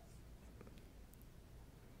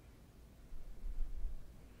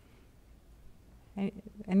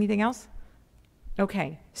 Anything else?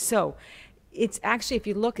 Okay, so it's actually, if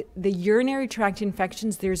you look at the urinary tract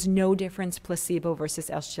infections, there's no difference placebo versus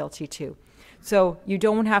SGLT2. So you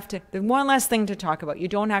don't have to, the one last thing to talk about, you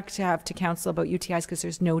don't have to counsel about UTIs because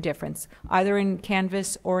there's no difference, either in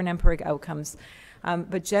Canvas or in EMPA-REG outcomes.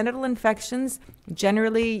 But genital infections,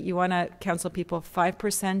 generally you want to counsel people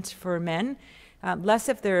 5% for men, less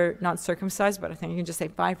if they're not circumcised, but I think you can just say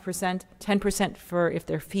 5%, 10% for if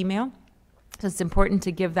they're female. So it's important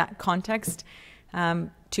to give that context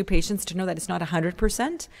to patients to know that it's not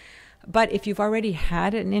 100%. But if you've already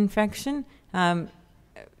had an infection,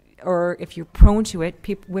 or if you're prone to it,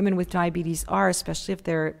 women with diabetes are, especially if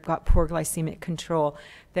they've got poor glycemic control,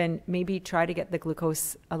 then maybe try to get the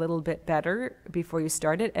glucose a little bit better before you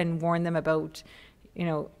start it and warn them about, you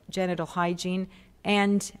know, genital hygiene.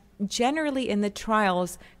 And generally in the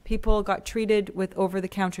trials, people got treated with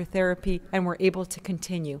over-the-counter therapy and were able to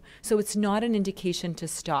continue. So it's not an indication to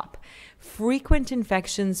stop. Frequent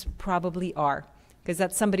infections probably are, because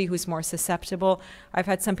that's somebody who's more susceptible. I've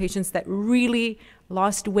had some patients that really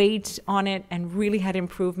lost weight on it and really had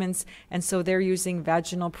improvements, and so they're using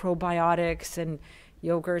vaginal probiotics and,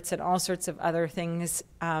 yogurts, and all sorts of other things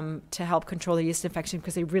to help control the yeast infection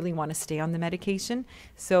because they really want to stay on the medication.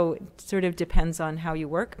 So it sort of depends on how you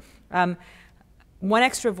work. 1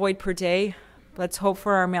 extra void per day. Let's hope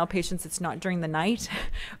for our male patients it's not during the night,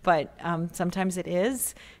 but sometimes it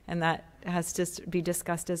is, and that has to be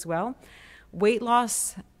discussed as well. Weight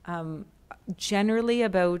loss, generally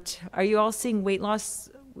about, are you all seeing weight loss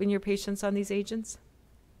in your patients on these agents?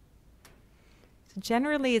 So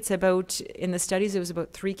generally it's about, in the studies it was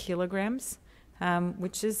about 3 kilograms,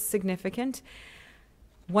 which is significant.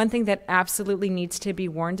 One thing that absolutely needs to be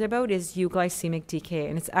warned about is euglycemic DKA,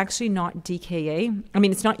 and it's actually not DKA. I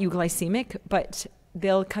mean, it's not euglycemic, but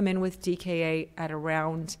they'll come in with DKA at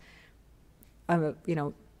around,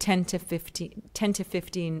 10 to 15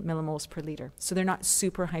 millimoles per liter. So they're not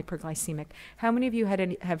super hyperglycemic. How many of you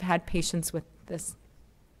have had patients with this?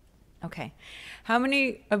 Okay. How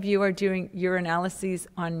many of you are doing urinalyses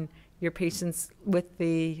on your patients with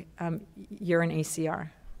the urine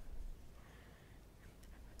ACR?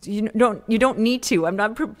 You don't need to. I'm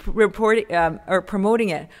not reporting or promoting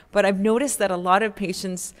it, but I've noticed that a lot of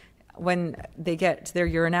patients, when they get their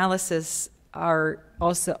urinalysis, are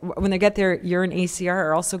also, when they get their urine ACR,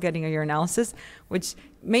 are also getting a urinalysis, which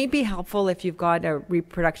may be helpful if you've got a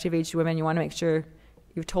reproductive age woman. You want to make sure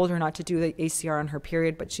you've told her not to do the ACR on her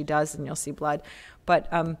period, but she does, and you'll see blood.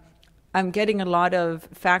 But I'm getting a lot of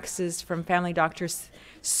faxes from family doctors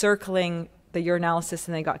circling the urinalysis,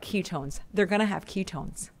 and they got ketones. They're going to have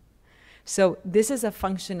ketones. So this is a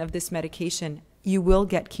function of this medication. You will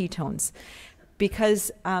get ketones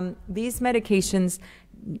because these medications,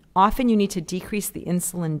 often you need to decrease the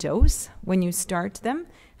insulin dose when you start them.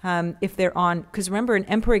 If they're on, because remember in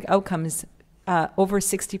EMPA-REG outcomes, over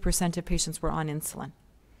 60% of patients were on insulin.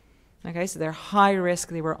 Okay, so they're high risk.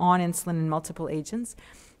 They were on insulin and multiple agents.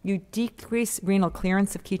 You decrease renal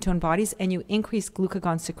clearance of ketone bodies, and you increase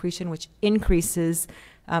glucagon secretion, which increases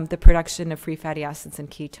the production of free fatty acids and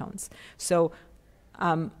ketones. So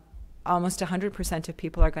almost 100% of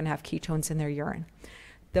people are going to have ketones in their urine.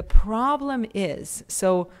 The problem is,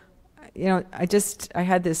 I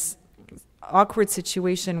had this awkward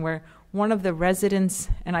situation where one of the residents,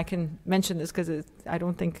 and I can mention this because I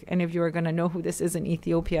don't think any of you are going to know who this is in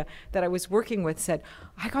Ethiopia, that I was working with said,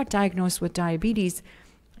 I got diagnosed with diabetes,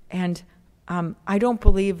 and I don't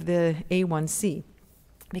believe the A1C,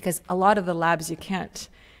 because a lot of the labs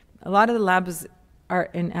are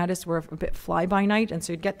in Addis were a bit fly-by-night, and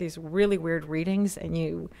so you'd get these really weird readings, and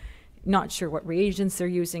you not sure what reagents they're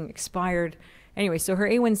using, expired. Anyway, so her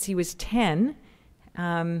A1C was 10,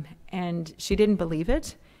 and she didn't believe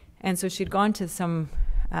it, and so she'd gone to some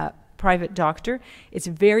private doctor. It's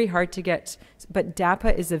very hard to get, but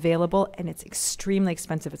DAPA is available, and it's extremely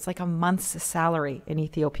expensive. It's like a month's salary in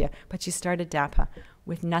Ethiopia, but she started DAPA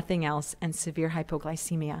with nothing else and severe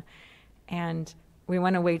hypoglycemia. And we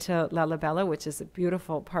went away to Lalibela, which is a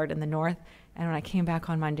beautiful part in the north, and when I came back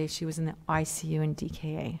on Monday, she was in the ICU in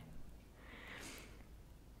DKA.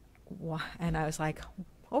 And I was like,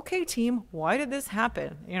 okay, team, why did this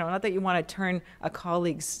happen? Not that you want to turn a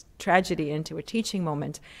colleague's tragedy into a teaching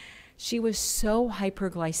moment. She was so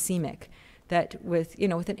hyperglycemic that with an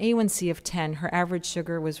A1C of 10, her average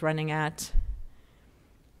sugar was running at,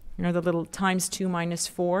 the little times 2 minus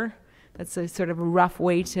 4. That's a sort of a rough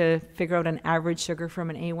way to figure out an average sugar from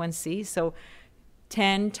an A1C. So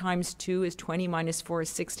 10 times 2 is 20 minus 4 is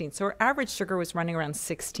 16. So her average sugar was running around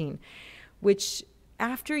 16, which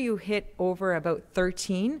after you hit over about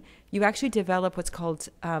 13, you actually develop what's called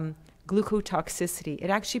glucotoxicity. It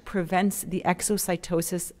actually prevents the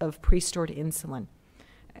exocytosis of pre-stored insulin.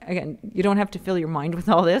 Again, you don't have to fill your mind with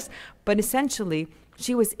all this, but essentially,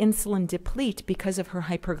 she was insulin deplete because of her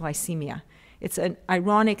hyperglycemia. It's an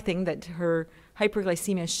ironic thing that her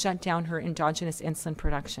hyperglycemia shut down her endogenous insulin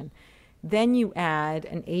production. Then you add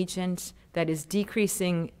an agent that is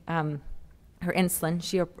decreasing her insulin.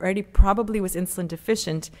 She already probably was insulin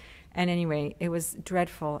deficient. And anyway, it was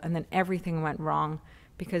dreadful. And then everything went wrong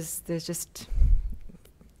because there's just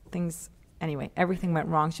things. Anyway, everything went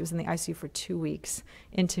wrong. She was in the ICU for 2 weeks,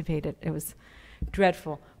 intubated. It was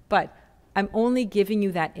dreadful. But I'm only giving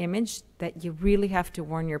you that image that you really have to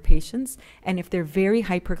warn your patients. And if they're very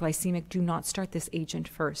hyperglycemic, do not start this agent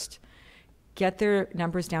first. Get their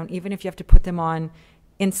numbers down, even if you have to put them on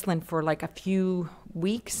insulin for like a few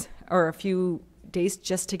weeks or a few days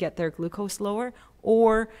just to get their glucose lower,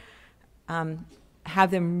 or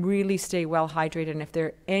have them really stay well hydrated. And if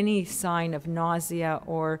there's any sign of nausea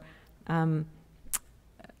or then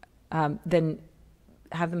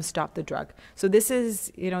have them stop the drug. So this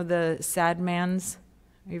is, the sad man's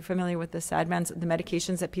Are you familiar with the SAD-MANs, the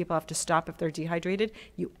medications that people have to stop if they're dehydrated?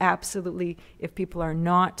 You absolutely, if people are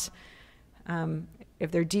not,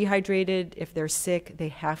 if they're dehydrated, if they're sick, they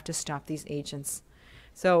have to stop these agents.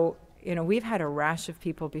 So, we've had a rash of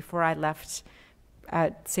people before I left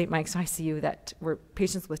at St. Mike's ICU that were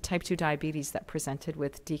patients with type 2 diabetes that presented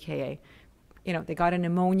with DKA. They got a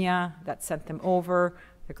pneumonia that sent them over,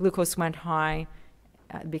 their glucose went high,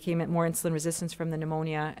 became more insulin resistance from the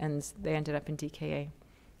pneumonia, and they ended up in DKA.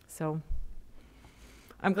 So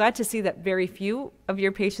I'm glad to see that very few of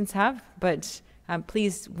your patients have, but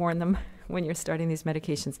please warn them when you're starting these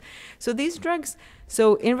medications. So these drugs,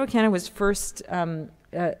 Invokana was first,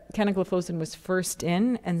 canagliflozin was first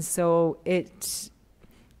in, and so it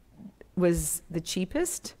was the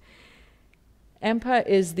cheapest. EMPA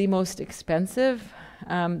is the most expensive.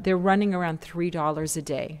 They're running around $3 a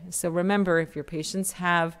day. So remember, if your patients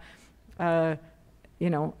have a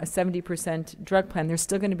 70% drug plan, they're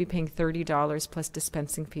still going to be paying $30 plus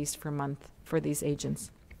dispensing fees per month for these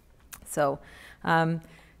agents. So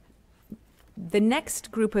the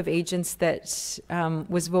next group of agents that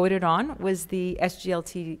was voted on was the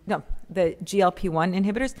the GLP-1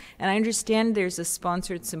 inhibitors, and I understand there's a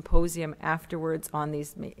sponsored symposium afterwards on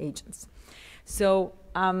these agents. So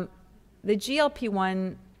the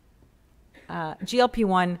GLP-1,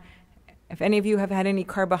 if any of you have had any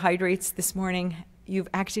carbohydrates this morning, you've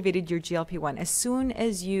activated your GLP-1. As soon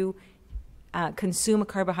as you consume a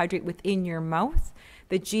carbohydrate within your mouth,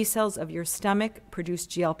 the G cells of your stomach produce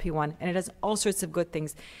GLP-1, and it does all sorts of good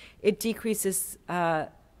things. It decreases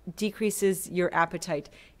your appetite,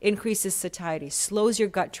 increases satiety, slows your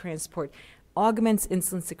gut transport, augments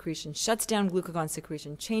insulin secretion, shuts down glucagon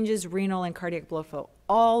secretion, changes renal and cardiac blood flow.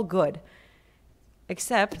 All good,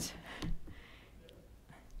 except,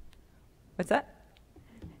 what's that?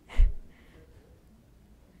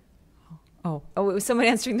 Oh, it was someone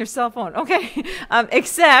answering their cell phone. Okay,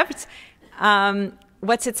 except,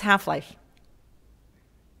 what's its half-life?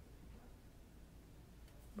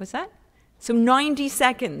 What's that? So 90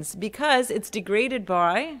 seconds, because it's degraded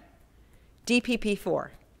by DPP-4.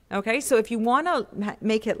 Okay, so if you want to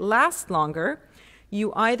make it last longer,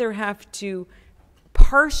 you either have to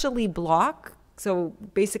partially block, so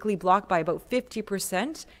basically block by about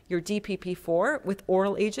 50% your DPP-4 with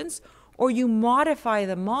oral agents, or you modify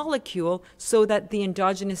the molecule so that the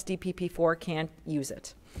endogenous DPP-4 can't use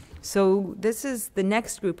it. So this is the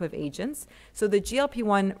next group of agents. So the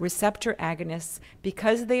GLP-1 receptor agonists,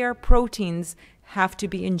 because they are proteins, have to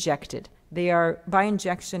be injected. They are by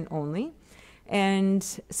injection only. And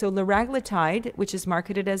so liraglutide, which is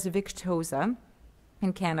marketed as Victoza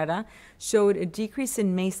in Canada, showed a decrease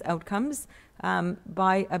in MACE outcomes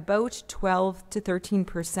by about 12 to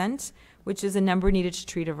 13%, which is a number needed to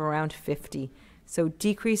treat of around 50. So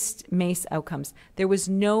decreased MACE outcomes. There was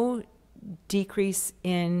no decrease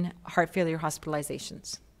in heart failure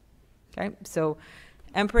hospitalizations. Okay, so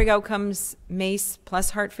EMPA-REG outcomes, MACE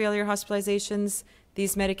plus heart failure hospitalizations,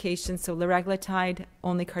 these medications, so liraglutide,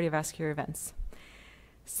 only cardiovascular events.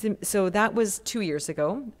 So that was 2 years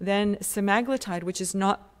ago. Then semaglutide, which is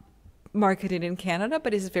not marketed in Canada,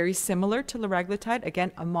 but is very similar to liraglutide,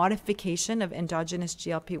 again, a modification of endogenous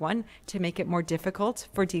GLP-1 to make it more difficult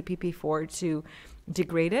for DPP-4 to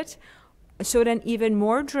degrade it, showed an even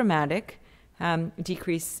more dramatic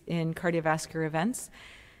decrease in cardiovascular events.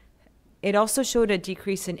 It also showed a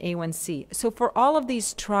decrease in A1C. So for all of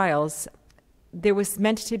these trials, there was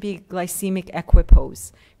meant to be glycemic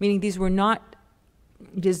equipoise, meaning these were not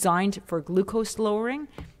designed for glucose lowering,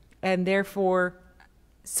 and therefore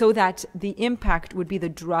so that the impact would be the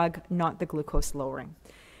drug, not the glucose lowering.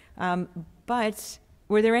 But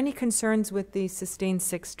were there any concerns with the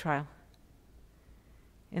SUSTAIN-6 trial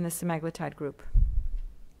in the semaglutide group?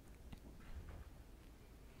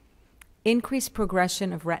 Increased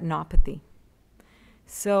progression of retinopathy.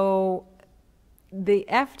 So the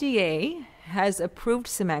FDA has approved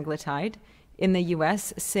semaglutide in the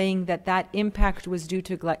US, saying that that impact was due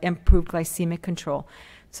to improved glycemic control.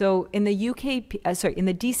 So in the in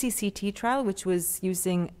the DCCT trial, which was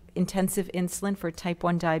using intensive insulin for type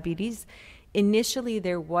 1 diabetes, initially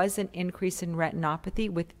there was an increase in retinopathy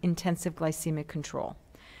with intensive glycemic control.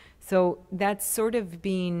 So that's sort of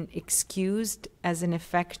being excused as an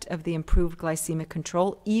effect of the improved glycemic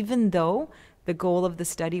control, even though the goal of the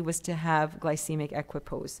study was to have glycemic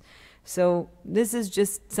equipoise. So this is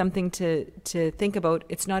just something to think about.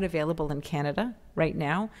 It's not available in Canada right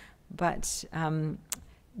now, but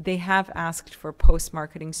they have asked for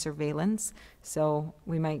post-marketing surveillance, so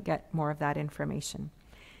we might get more of that information.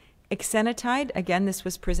 Exenatide, again, this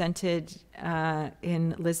was presented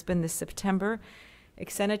in Lisbon this September.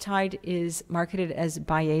 Exenatide is marketed as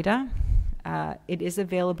Byetta. It is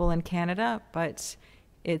available in Canada, but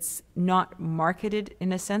it's not marketed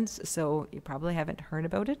in a sense, so you probably haven't heard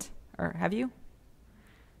about it, or have you?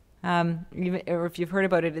 Or if you've heard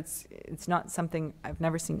about it, it's not something, I've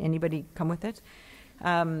never seen anybody come with it,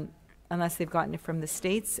 unless they've gotten it from the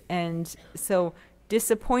States. And so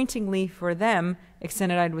disappointingly for them,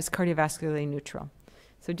 exenatide was cardiovascularly neutral.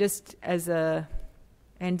 So just as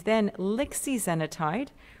and then lixisenatide,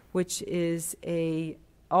 which is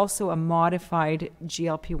also a modified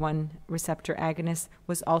GLP-1 receptor agonist,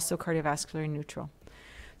 was also cardiovascular neutral.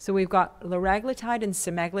 So we've got liraglutide and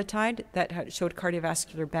semaglutide that showed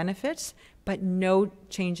cardiovascular benefit, but no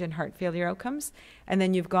change in heart failure outcomes. And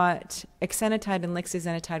then you've got exenatide and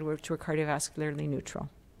lixisenatide, which were cardiovascularly neutral.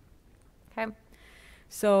 Okay.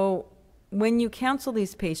 So when you counsel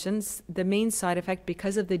these patients, the main side effect,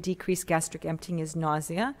 because of the decreased gastric emptying, is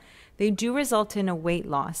nausea. They do result in a weight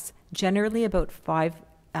loss, generally about 4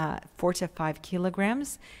 to 5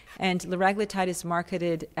 kilograms. And liraglutide is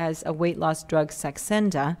marketed as a weight loss drug,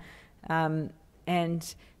 Saxenda.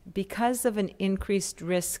 And because of an increased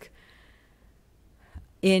risk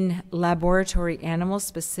in laboratory animals,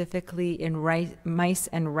 specifically in mice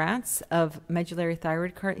and rats, of medullary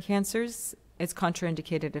thyroid cancers, it's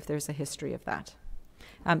contraindicated if there's a history of that.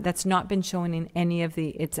 That's not been shown in any of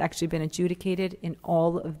it's actually been adjudicated in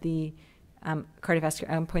all of the cardiovascular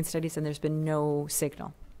endpoint studies, and there's been no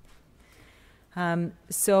signal.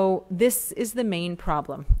 So this is the main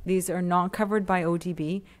problem. These are not covered by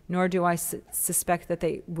ODB, nor do I suspect that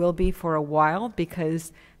they will be for a while,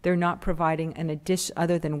 because they're not providing an addition,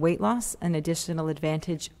 other than weight loss, an additional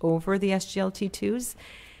advantage over the SGLT2s,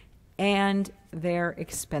 and they're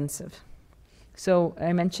expensive. So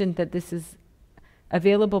I mentioned that this is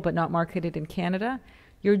available but not marketed in Canada.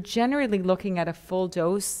 You're generally looking at a full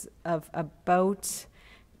dose of about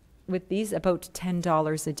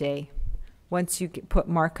 $10 a day, once you put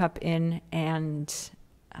markup in and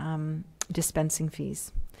dispensing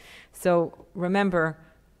fees. So remember,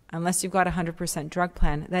 unless you've got a 100% drug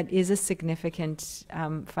plan, that is a significant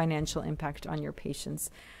financial impact on your patients,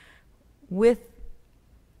 with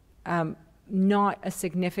not a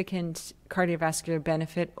significant cardiovascular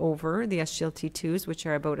benefit over the SGLT2s, which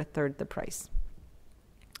are about a third the price.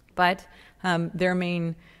 But the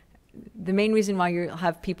main reason why you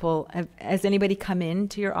have people, has anybody come in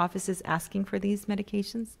to your offices asking for these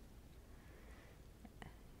medications?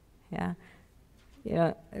 Yeah.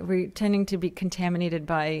 We're tending to be contaminated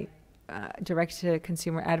by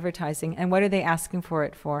direct-to-consumer advertising. And what are they asking for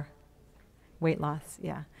it for? Weight loss,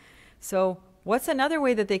 yeah. So what's another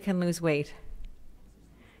way that they can lose weight?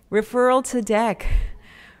 Referral to DEC.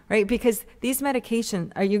 Right, because these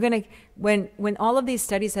medications, are you going to, when all of these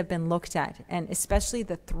studies have been looked at, and especially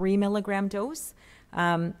the 3 milligram dose,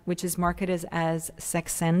 which is marketed as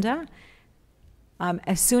Saxenda,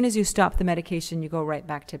 as soon as you stop the medication, you go right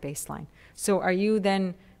back to baseline. So are you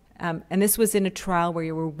then, and this was in a trial where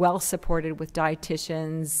you were well supported with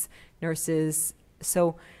dietitians, nurses,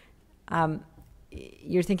 so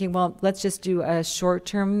you're thinking, well, let's just do a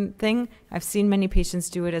short-term thing. I've seen many patients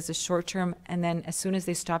do it as a short-term, and then as soon as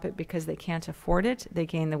they stop it because they can't afford it, they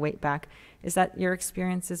gain the weight back. Is that your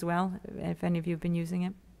experience as well, if any of you have been using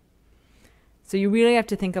it? So you really have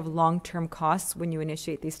to think of long-term costs when you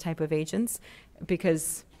initiate these type of agents,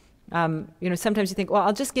 because sometimes you think, well,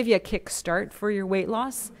 I'll just give you a kick start for your weight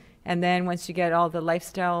loss, and then once you get all the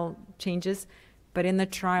lifestyle changes, but in the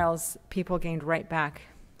trials, people gained right back.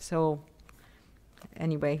 So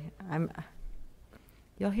anyway,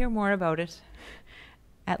 you'll hear more about it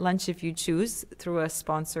at lunch if you choose, through a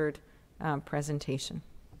sponsored presentation.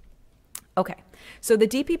 Okay, so the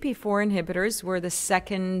DPP-4 inhibitors were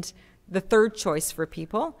the third choice for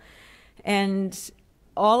people, and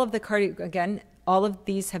all of all of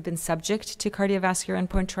these have been subject to cardiovascular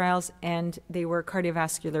endpoint trials, and they were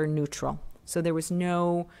cardiovascular neutral. So there was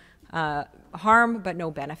no harm, but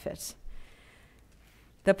no benefit.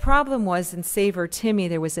 The problem was in SAVOR-TIMI,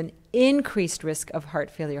 there was an increased risk of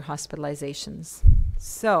heart failure hospitalizations.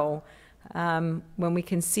 So when we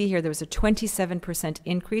can see here, there was a 27%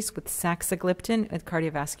 increase with saxagliptin with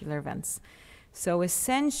cardiovascular events. So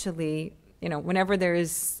essentially, whenever there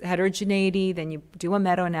is heterogeneity, then you do a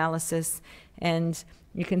meta-analysis, and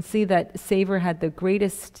you can see that SAVOR had the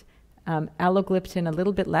greatest allogliptin, a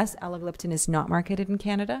little bit less. Allogliptin is not marketed in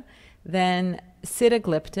Canada. Then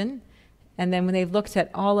sitagliptin. And then when they looked at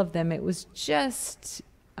all of them, it was just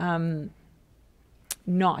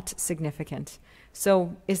not significant.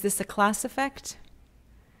 So is this a class effect?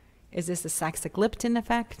 Is this a saxagliptin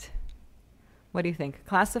effect? What do you think?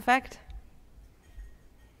 Class effect?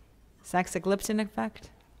 Saxagliptin effect?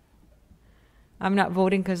 I'm not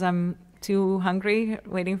voting because I'm too hungry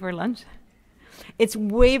waiting for lunch. It's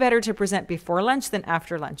way better to present before lunch than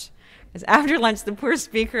after lunch. Because after lunch, the poor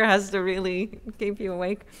speaker has to really keep you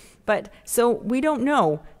awake. But so we don't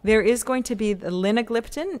know. There is going to be the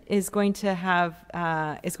linagliptin is going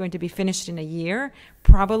to be finished in a year,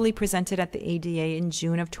 probably presented at the ADA in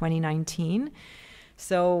June of 2019.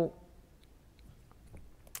 So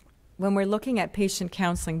when we're looking at patient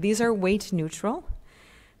counseling, these are weight neutral.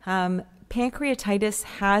 Pancreatitis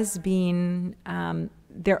has been,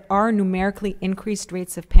 there are numerically increased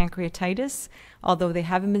rates of pancreatitis, although they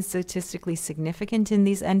haven't been statistically significant in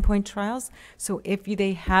these endpoint trials. So if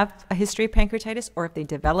they have a history of pancreatitis or if they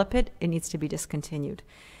develop it, it needs to be discontinued.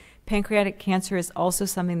 Pancreatic cancer is also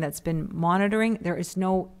something that's been monitoring. There is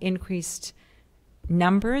no increased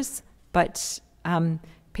numbers, but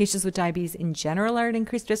patients with diabetes in general are at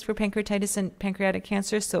increased risk for pancreatitis and pancreatic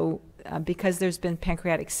cancer. So because there's been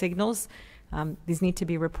pancreatic signals, these need to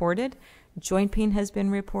be reported. Joint pain has been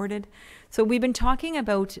reported. So we've been talking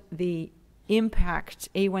about the impact,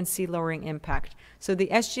 A1C lowering impact. So the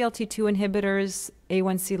SGLT2 inhibitors,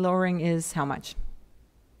 A1C lowering is how much?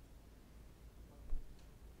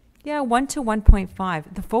 Yeah, 1 to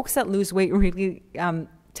 1.5. The folks that lose weight really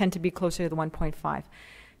tend to be closer to the 1.5.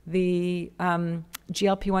 The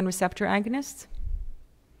GLP-1 receptor agonists,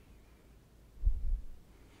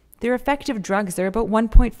 they're effective drugs. They're about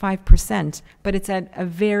 1.5%, but it's at a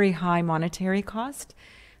very high monetary cost.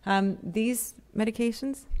 These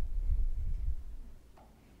medications,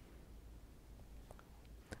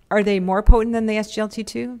 are they more potent than the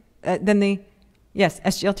SGLT2? Yes,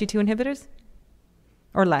 SGLT2 inhibitors?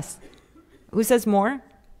 Or less? Who says more?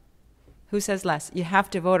 Who says less? You have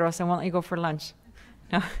to vote or else I won't let you go for lunch.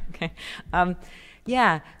 No? Okay.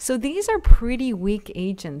 Yeah, so these are pretty weak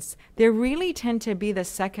agents. They really tend to be the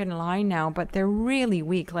second line now, but they're really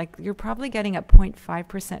weak. Like you're probably getting a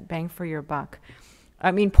 0.5% bang for your buck.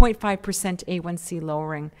 I mean, 0.5% A1C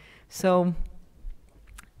lowering. So,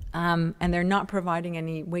 and they're not providing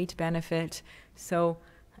any weight benefit. So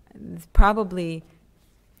probably,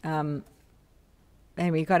 anyway,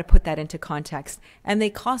 you've got to put that into context. And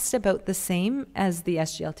they cost about the same as the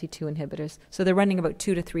SGLT2 inhibitors. So they're running about $2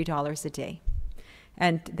 to $3 a day.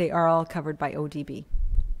 And they are all covered by ODB.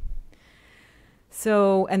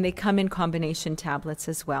 So, and they come in combination tablets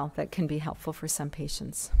as well that can be helpful for some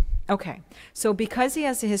patients. Okay, so because he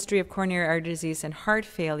has a history of coronary artery disease and heart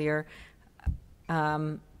failure,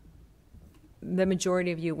 the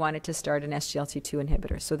majority of you wanted to start an SGLT2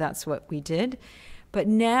 inhibitor. So that's what we did. But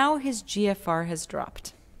now his GFR has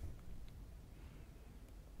dropped.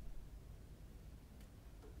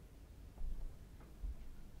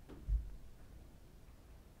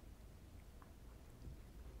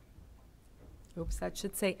 Oops, that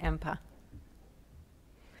should say EMPA.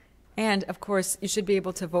 And, of course, you should be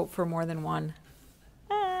able to vote for more than one.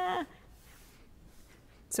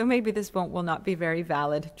 So maybe this vote will not be very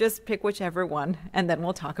valid. Just pick whichever one, and then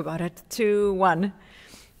we'll talk about it. 2-1.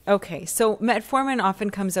 Okay, so metformin often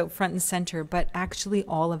comes out front and center, but actually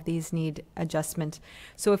all of these need adjustment.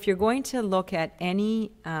 So if you're going to look at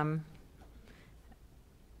any...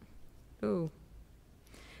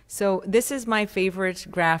 So this is my favorite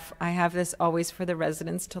graph. I have this always for the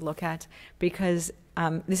residents to look at because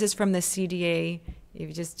this is from the CDA. If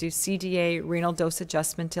you just do CDA renal dose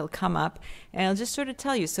adjustment, it'll come up. And I'll just sort of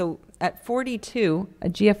tell you. So at 42, a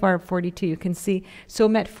GFR of 42, you can see. So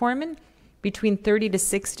metformin, between 30 to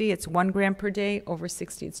 60, it's 1 gram per day. Over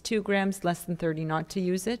 60, it's 2 grams. Less than 30, not to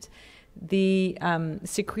use it. The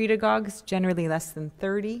secretagogues, generally less than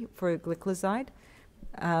 30 for glycoside.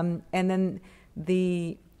 And then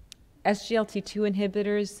the SGLT2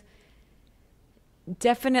 inhibitors,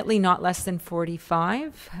 definitely not less than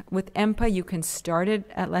 45. With EMPA, you can start it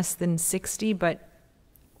at less than 60, but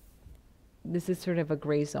this is sort of a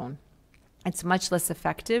gray zone. It's much less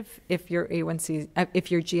effective if your A1C, if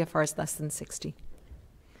your GFR is less than 60.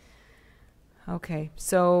 Okay,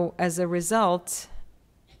 so as a result,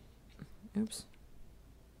 oops,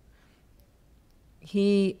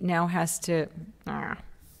 he now has to,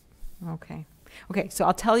 okay. Okay, so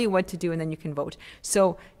I'll tell you what to do and then you can vote.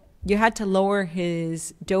 So you had to lower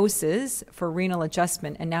his doses for renal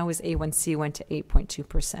adjustment and now his A1C went to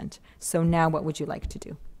 8.2%. So now what would you like to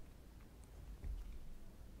do?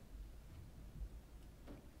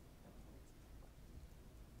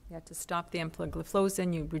 You had to stop the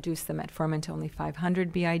empagliflozin, you reduce the metformin to only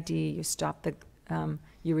 500 BID, you stop the,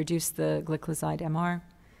 you reduce the glycoside MR.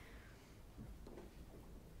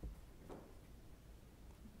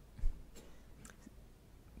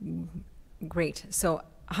 Great. So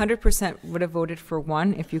 100% would have voted for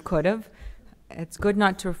 1 if you could have. It's good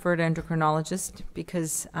not to refer to endocrinologist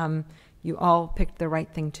because you all picked the right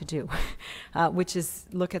thing to do, which is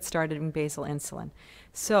look at starting basal insulin.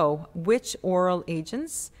 So, which oral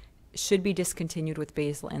agents should be discontinued with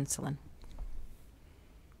basal insulin?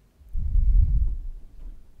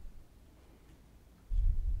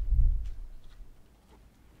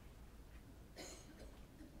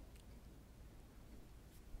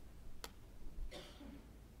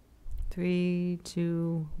 Three,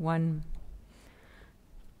 two, one.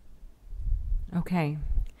 Okay.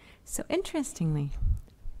 So interestingly,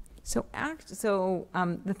 the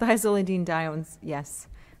thiazolidinediones, yes.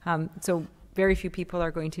 So very few people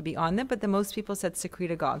are going to be on them, but the most people said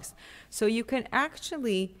secretagogues. So you can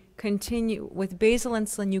actually continue with basal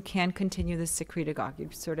insulin. You can continue the secretagogue.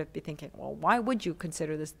 You'd sort of be thinking, well, why would you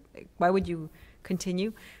consider this? Why would you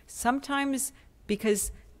continue? Sometimes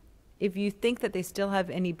because if you think that they still have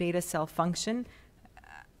any beta cell function,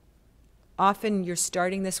 often you're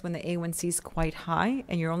starting this when the A1C is quite high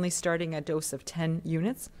and you're only starting a dose of 10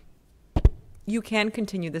 units. You can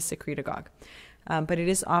continue the secretagogue, but it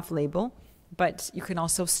is off-label. But you can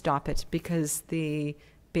also stop it because the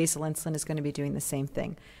basal insulin is going to be doing the same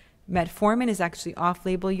thing. Metformin is actually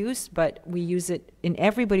off-label use, but we use it in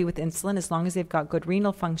everybody with insulin as long as they've got good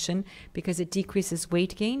renal function because it decreases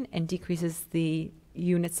weight gain and decreases the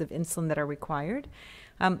units of insulin that are required.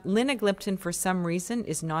 Linagliptin, for some reason,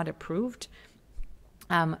 is not approved,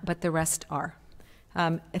 but the rest are.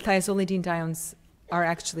 Thiazolidinediones are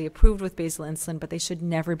actually approved with basal insulin, but they should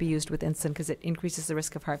never be used with insulin because it increases the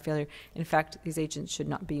risk of heart failure. In fact, these agents should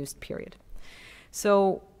not be used, period.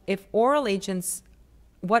 So if oral agents,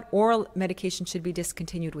 what oral medication should be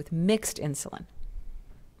discontinued with mixed insulin?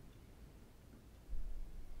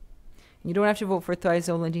 You don't have to vote for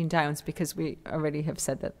thiazolidinediones because we already have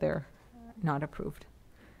said that they're not approved.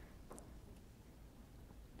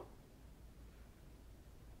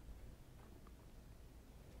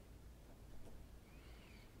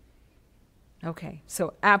 Okay,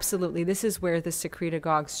 so absolutely, this is where the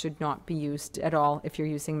secretagogues should not be used at all if you're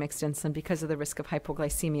using mixed insulin because of the risk of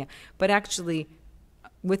hypoglycemia. But actually,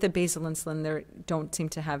 with a basal insulin, they don't seem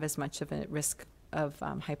to have as much of a risk of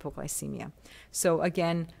hypoglycemia. So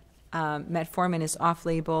again, metformin is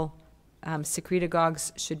off-label.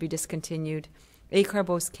 Secretagogues should be discontinued.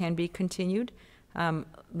 Acarbose can be continued.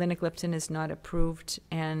 Linagliptin is not approved,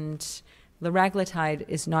 and liraglutide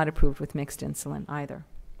is not approved with mixed insulin either.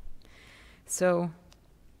 So,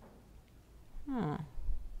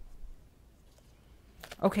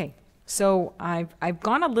 okay. So I've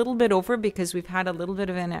gone a little bit over because we've had a little bit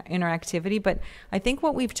of interactivity, but I think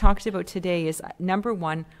what we've talked about today is, number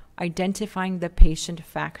one, identifying the patient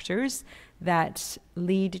factors that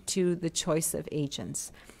lead to the choice of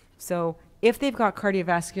agents. So if they've got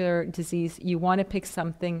cardiovascular disease, you want to pick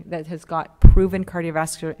something that has got proven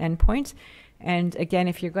cardiovascular endpoint. And again,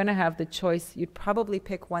 if you're going to have the choice, you'd probably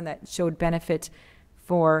pick one that showed benefit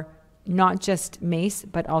for not just MACE,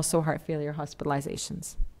 but also heart failure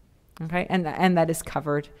hospitalizations. Okay, and that is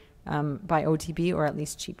covered by OTB or at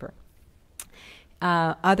least cheaper.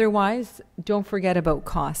 Otherwise, don't forget about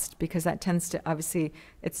cost because that tends to, obviously,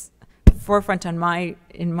 it's forefront in my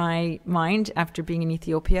mind after being in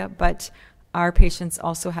Ethiopia, but our patients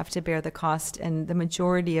also have to bear the cost, and the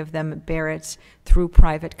majority of them bear it through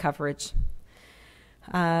private coverage.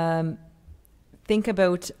 Think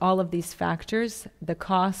about all of these factors: the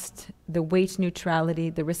cost, the weight neutrality,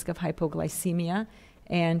 the risk of hypoglycemia,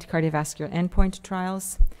 and cardiovascular endpoint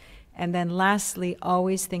trials. And then lastly,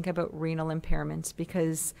 always think about renal impairment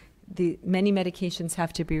because many medications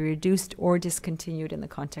have to be reduced or discontinued in the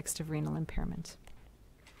context of renal impairment.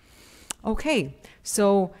 Okay,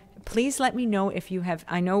 so please let me know if you have,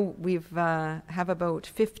 I know we've have about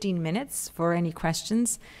 15 minutes for any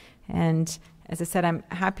questions. And as I said, I'm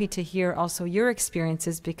happy to hear also your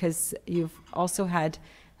experiences because you've also had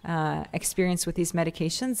experience with these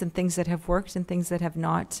medications and things that have worked and things that have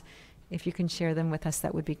not. If you can share them with us,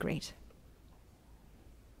 that would be great.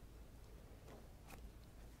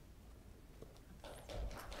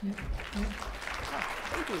 Yep. Yep.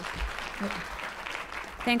 Thank you. Yep.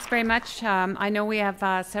 Thanks very much. I know we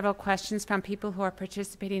have several questions from people who are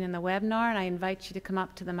participating in the webinar, and I invite you to come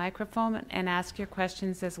up to the microphone and ask your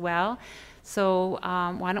questions as well. So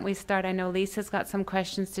why don't we start? I know Lisa's got some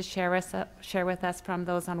questions to share with us from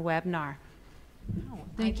those on webinar.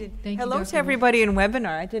 Thank you. Hello to everybody in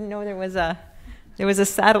webinar. I didn't know there was a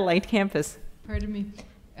satellite campus. Pardon me.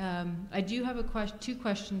 I do have two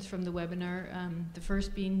questions from the webinar. The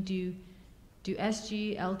first being, do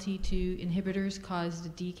SGLT2 inhibitors cause the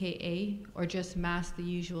DKA or just mask the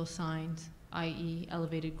usual signs? i.e.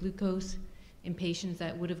 elevated glucose, in patients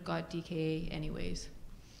that would have got DKA anyways?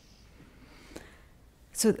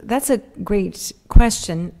 So that's a great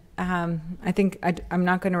question. I think I'm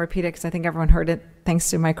not going to repeat it because I think everyone heard it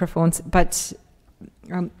thanks to microphones, but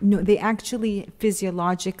no, they actually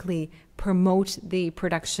physiologically promote the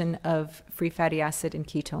production of free fatty acid and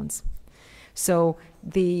ketones. So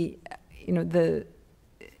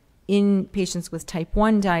in patients with type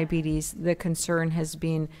 1 diabetes, the concern has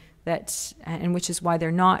been that, and which is why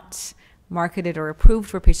they're not marketed or approved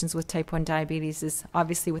for patients with type 1 diabetes, is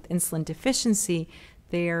obviously with insulin deficiency,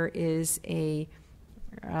 there is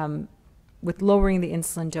with lowering the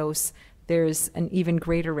insulin dose, there's an even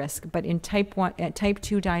greater risk. But in type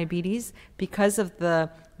 2 diabetes, because of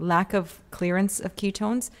the lack of clearance of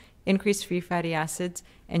ketones, increased free fatty acids,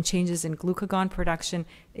 and changes in glucagon production,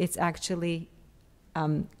 it's actually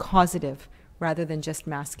causative rather than just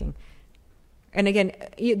masking. And again,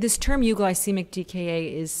 this term euglycemic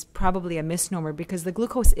DKA is probably a misnomer because the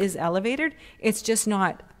glucose is elevated. It's just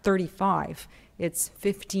not 35. It's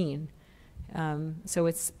 15. So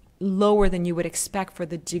it's lower than you would expect for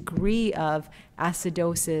the degree of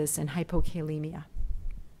acidosis and hypokalemia.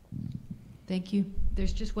 Thank you.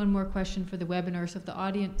 There's just one more question for the webinar. So if the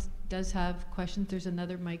audience does have questions, there's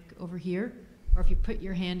another mic over here. Or if you put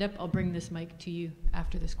your hand up, I'll bring this mic to you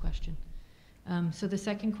after this question. So the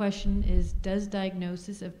second question is, does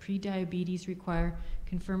diagnosis of prediabetes require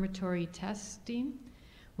confirmatory testing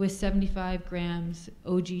with 75 grams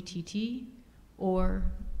OGTT, or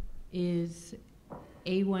is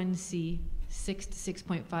A1C 6 to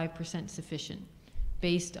 6.5% sufficient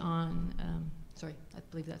based on, sorry, I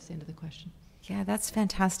believe that's the end of the question. Yeah, that's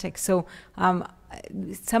fantastic. So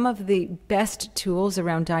some of the best tools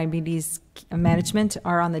around diabetes management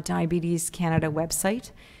are on the Diabetes Canada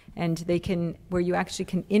website, and they can, where you actually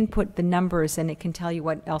can input the numbers and it can tell you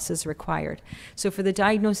what else is required. So for the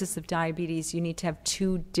diagnosis of diabetes, you need to have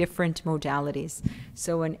two different modalities.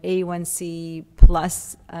 So an A1C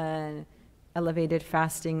plus elevated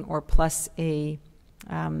fasting, or plus a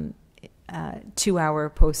 2-hour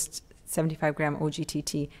post 75-gram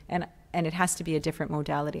OGTT, and it has to be a different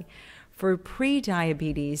modality. For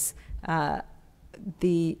pre-diabetes,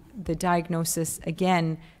 the diagnosis,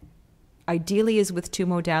 again, ideally is with two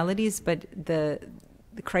modalities, but the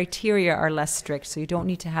criteria are less strict, so you don't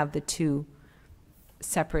need to have the two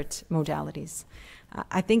separate modalities.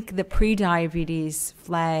 I think the pre-diabetes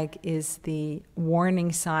flag is the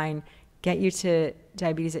warning sign, get you to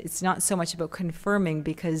diabetes. It's not so much about confirming,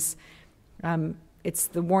 because it's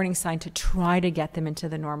the warning sign to try to get them into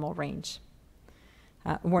the normal range.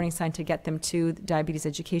 Warning sign to get them to the diabetes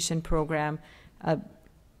education program,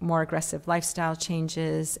 more aggressive lifestyle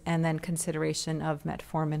changes, and then consideration of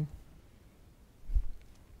metformin.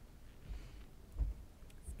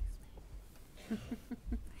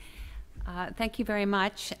 Thank you very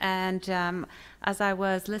much. And as I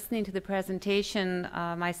was listening to the presentation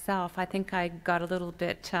myself, I think I got a little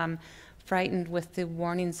bit frightened with the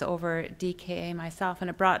warnings over DKA myself, and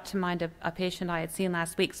it brought to mind a patient I had seen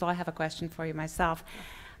last week, so I have a question for you myself.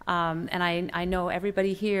 And I know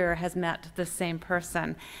everybody here has met the same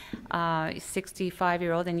person,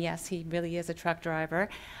 65-year-old, and yes, he really is a truck driver,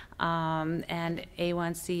 and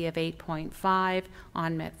A1C of 8.5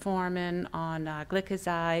 on metformin, on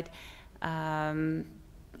glycoside,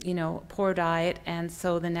 you know, poor diet. And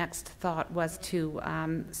so the next thought was to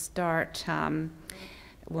start,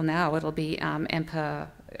 well, now it'll be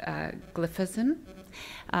empagliflozin.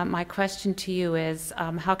 My question to you is,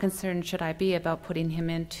 how concerned should I be about putting him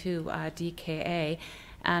into DKA?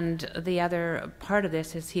 And the other part of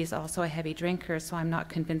this is he's also a heavy drinker, so I'm not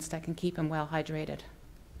convinced I can keep him well hydrated.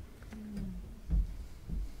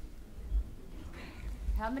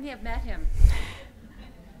 How many have met him?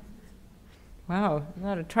 Wow, a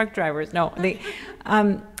lot of truck drivers. No,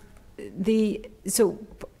 so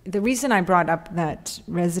the reason I brought up that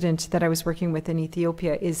resident that I was working with in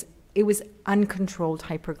Ethiopia is it was uncontrolled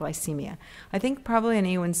hyperglycemia. I think probably an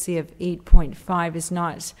A1C of 8.5 is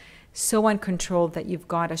not so uncontrolled that you've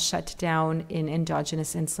got a shutdown in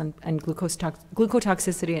endogenous insulin and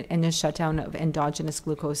glucotoxicity and a shutdown of endogenous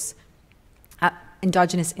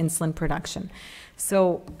insulin production.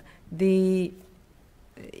 So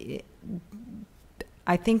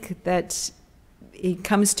I think that it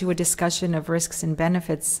comes to a discussion of risks and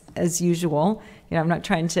benefits as usual. You know, I'm not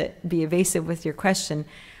trying to be evasive with your question.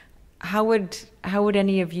 How would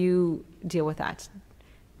any of you deal with that?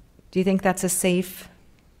 Do you think that's a safe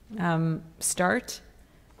start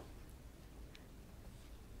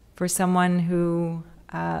for someone who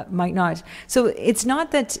might not? So it's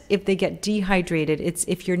not that if they get dehydrated, it's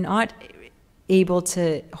if able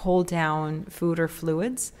to hold down food or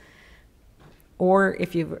fluids, or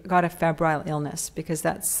if you've got a febrile illness, because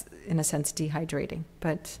that's, in a sense, dehydrating.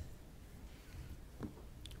 But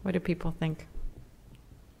what do people think?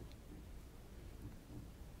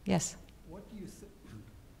 Yes?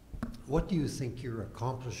 What do you think you're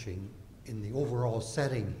accomplishing in the overall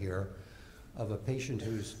setting here of a patient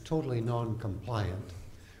who's totally non-compliant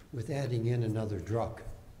with adding in another drug?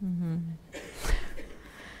 Mm-hmm.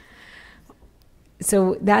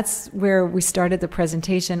 So that's where we started the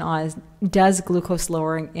presentation on, does glucose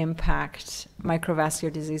lowering impact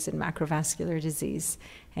microvascular disease and macrovascular disease?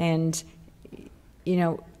 And, you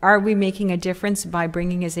know, are we making a difference by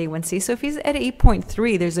bringing his A1C? So if he's at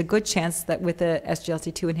 8.3, there's a good chance that with the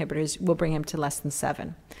SGLT2 inhibitors, we'll bring him to less than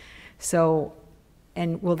 7. So,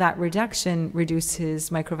 and will that reduction reduce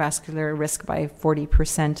his microvascular risk by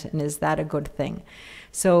 40%? And is that a good thing?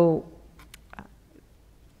 So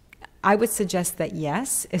I would suggest that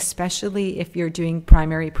yes, especially if you're doing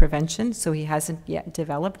primary prevention, so he hasn't yet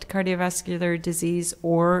developed cardiovascular disease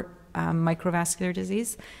or microvascular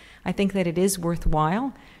disease. I think that it is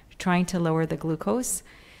worthwhile trying to lower the glucose.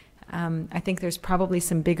 I think there's probably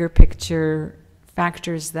some bigger picture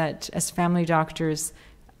factors that as family doctors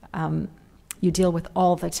you deal with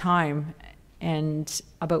all the time, and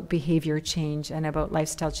about behavior change and about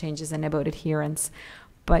lifestyle changes and about adherence.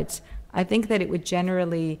 But I think that it would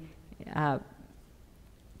generally, I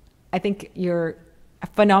think you're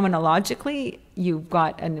phenomenologically, you've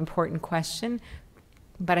got an important question,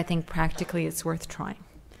 but I think practically it's worth trying.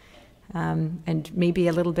 And maybe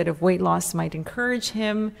a little bit of weight loss might encourage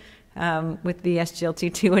him with the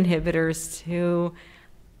SGLT2 inhibitors to,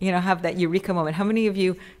 you know, have that eureka moment. How many of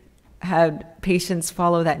you had patients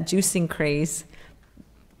follow that juicing craze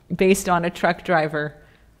based on a truck driver?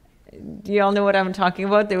 Do you all know what I'm talking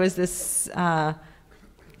about? There was this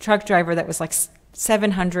truck driver that was like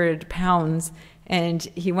 700 pounds, and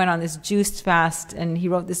he went on this juice fast, and he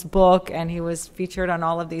wrote this book, and he was featured on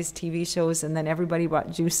all of these TV shows, and then everybody bought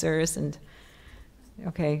juicers. And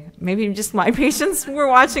okay, maybe just my patients were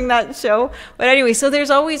watching that show. But anyway, so there's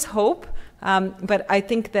always hope. But I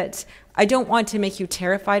think that I don't want to make you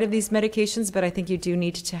terrified of these medications, but I think you do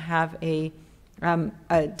need to have a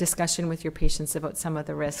discussion with your patients about some of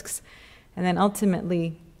the risks. And then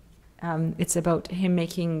ultimately, it's about him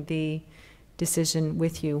making the decision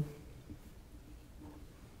with you.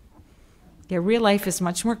 Yeah, real life is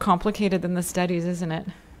much more complicated than the studies, isn't it?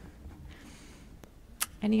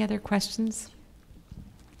 Any other questions?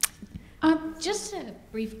 Just a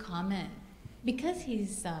brief comment. Because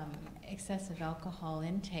he's excessive alcohol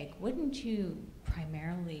intake, wouldn't you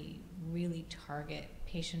primarily really target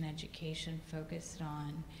patient education focused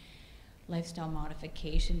on lifestyle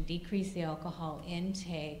modification, decrease the alcohol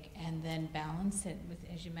intake, and then balance it with,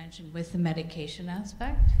 as you mentioned, with the medication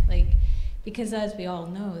aspect? Like, because as we all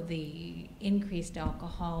know, the increased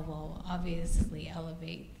alcohol will obviously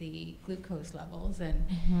elevate the glucose levels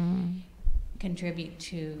and contribute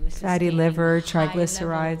to fatty liver,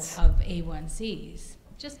 triglycerides, of A1Cs.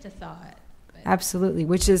 Just a thought. But. Absolutely,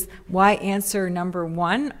 which is why answer number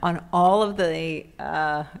 1 on all of the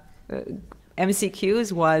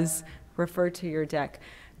MCQs was refer to your deck.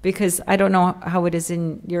 Because I don't know how it is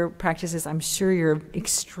in your practices. I'm sure you're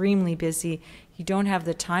extremely busy. You don't have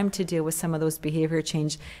the time to deal with some of those behavior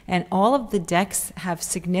change. And all of the decks have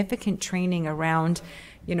significant training around,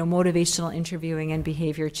 you know, motivational interviewing and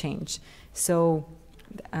behavior change. So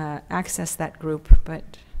access that group,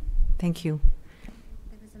 but thank you.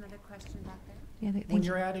 There was another question back there. Yeah, when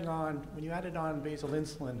you added on basal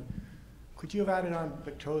insulin, could you have added on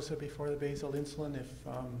Victoza before the basal insulin if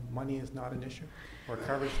money is not an issue or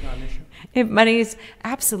coverage is not an issue? If money is,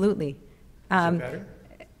 absolutely. Is it better?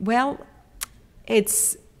 Well,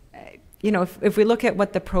 it's, you know, if we look at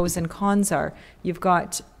what the pros and cons are, you've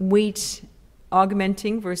got weight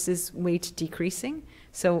augmenting versus weight decreasing.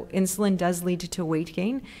 So insulin does lead to weight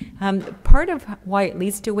gain. Part of why it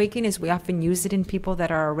leads to weight gain is we often use it in people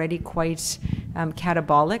that are already quite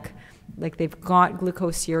catabolic, like they've got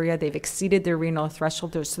glucosuria, they've exceeded their renal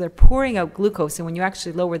threshold, so they're pouring out glucose, and when you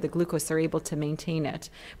actually lower the glucose, they're able to maintain it.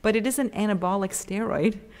 But it is an anabolic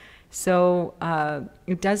steroid, so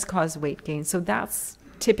it does cause weight gain. So that's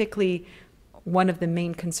typically one of the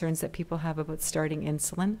main concerns that people have about starting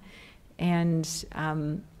insulin. And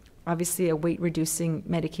obviously a weight-reducing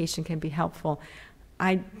medication can be helpful.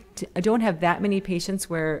 I don't have that many patients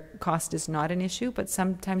where cost is not an issue, but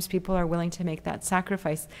sometimes people are willing to make that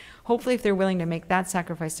sacrifice. Hopefully if they're willing to make that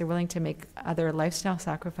sacrifice, they're willing to make other lifestyle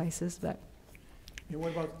sacrifices. But And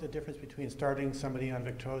what about the difference between starting somebody on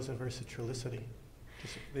Victoza versus Trulicity?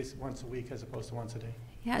 Just at least once a week as opposed to once a day?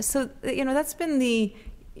 Yeah, so, that's been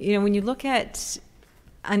when you look at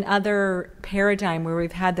another paradigm where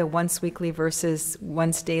we've had the once weekly versus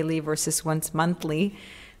once daily versus once monthly,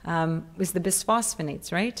 was the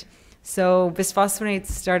bisphosphonates, right? So bisphosphonates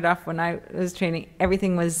started off when I was training,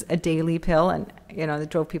 everything was a daily pill, and it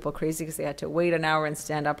drove people crazy because they had to wait an hour and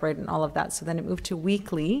stand upright and all of that. So then it moved to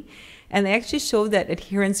weekly, and they actually showed that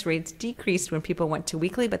adherence rates decreased when people went to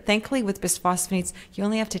weekly, but thankfully with bisphosphonates, you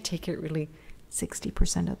only have to take it really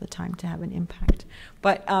 60% of the time to have an impact.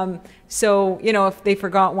 But if they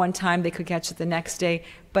forgot one time, they could catch it the next day.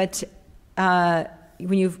 But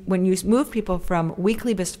when you move people from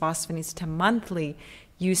weekly bisphosphonates to monthly,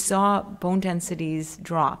 you saw bone densities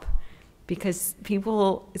drop, because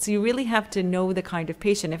so you really have to know the kind of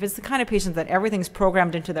patient. If it's the kind of patient that everything's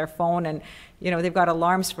programmed into their phone and, they've got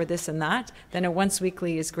alarms for this and that, then a once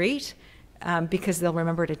weekly is great, because they'll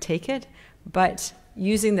remember to take it. But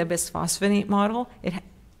using the bisphosphonate model,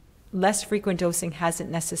 less frequent dosing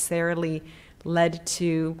hasn't necessarily led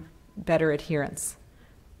to better adherence.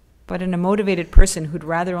 But in a motivated person who'd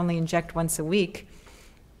rather only inject once a week,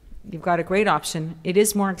 you've got a great option. It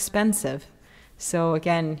is more expensive. So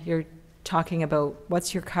again, you're talking about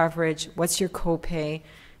what's your coverage, what's your copay,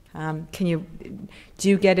 do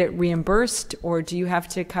you get it reimbursed, or do you have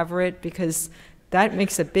to cover it? Because that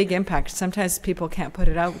makes a big impact. Sometimes people can't put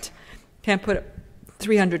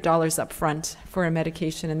 $300 up front for a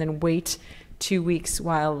medication and then wait 2 weeks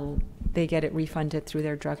while they get it refunded through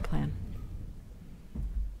their drug plan.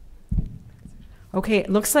 Okay, it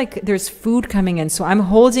looks like there's food coming in, so I'm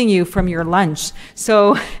holding you from your lunch.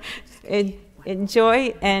 So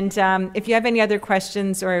enjoy, and if you have any other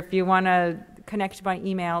questions or if you want to connect by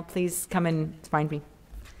email, please come and find me.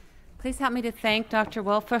 Please help me to thank Dr.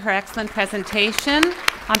 Wolf for her excellent presentation.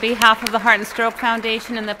 On behalf of the Heart&Stroke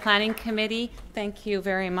Foundation and the Planning Committee, thank you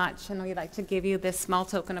very much, and we'd like to give you this small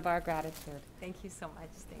token of our gratitude. Thank you so much.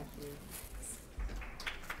 Thank you.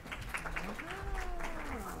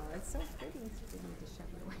 It's so pretty.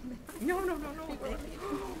 No.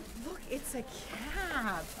 Look, it's a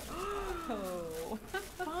cap. Oh,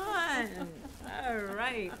 fun. All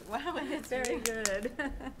right. Wow, it's very good.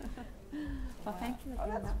 Well, thank you again. Oh,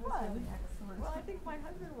 that's that was fun. really excellent. Well, I think my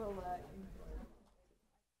husband will enjoy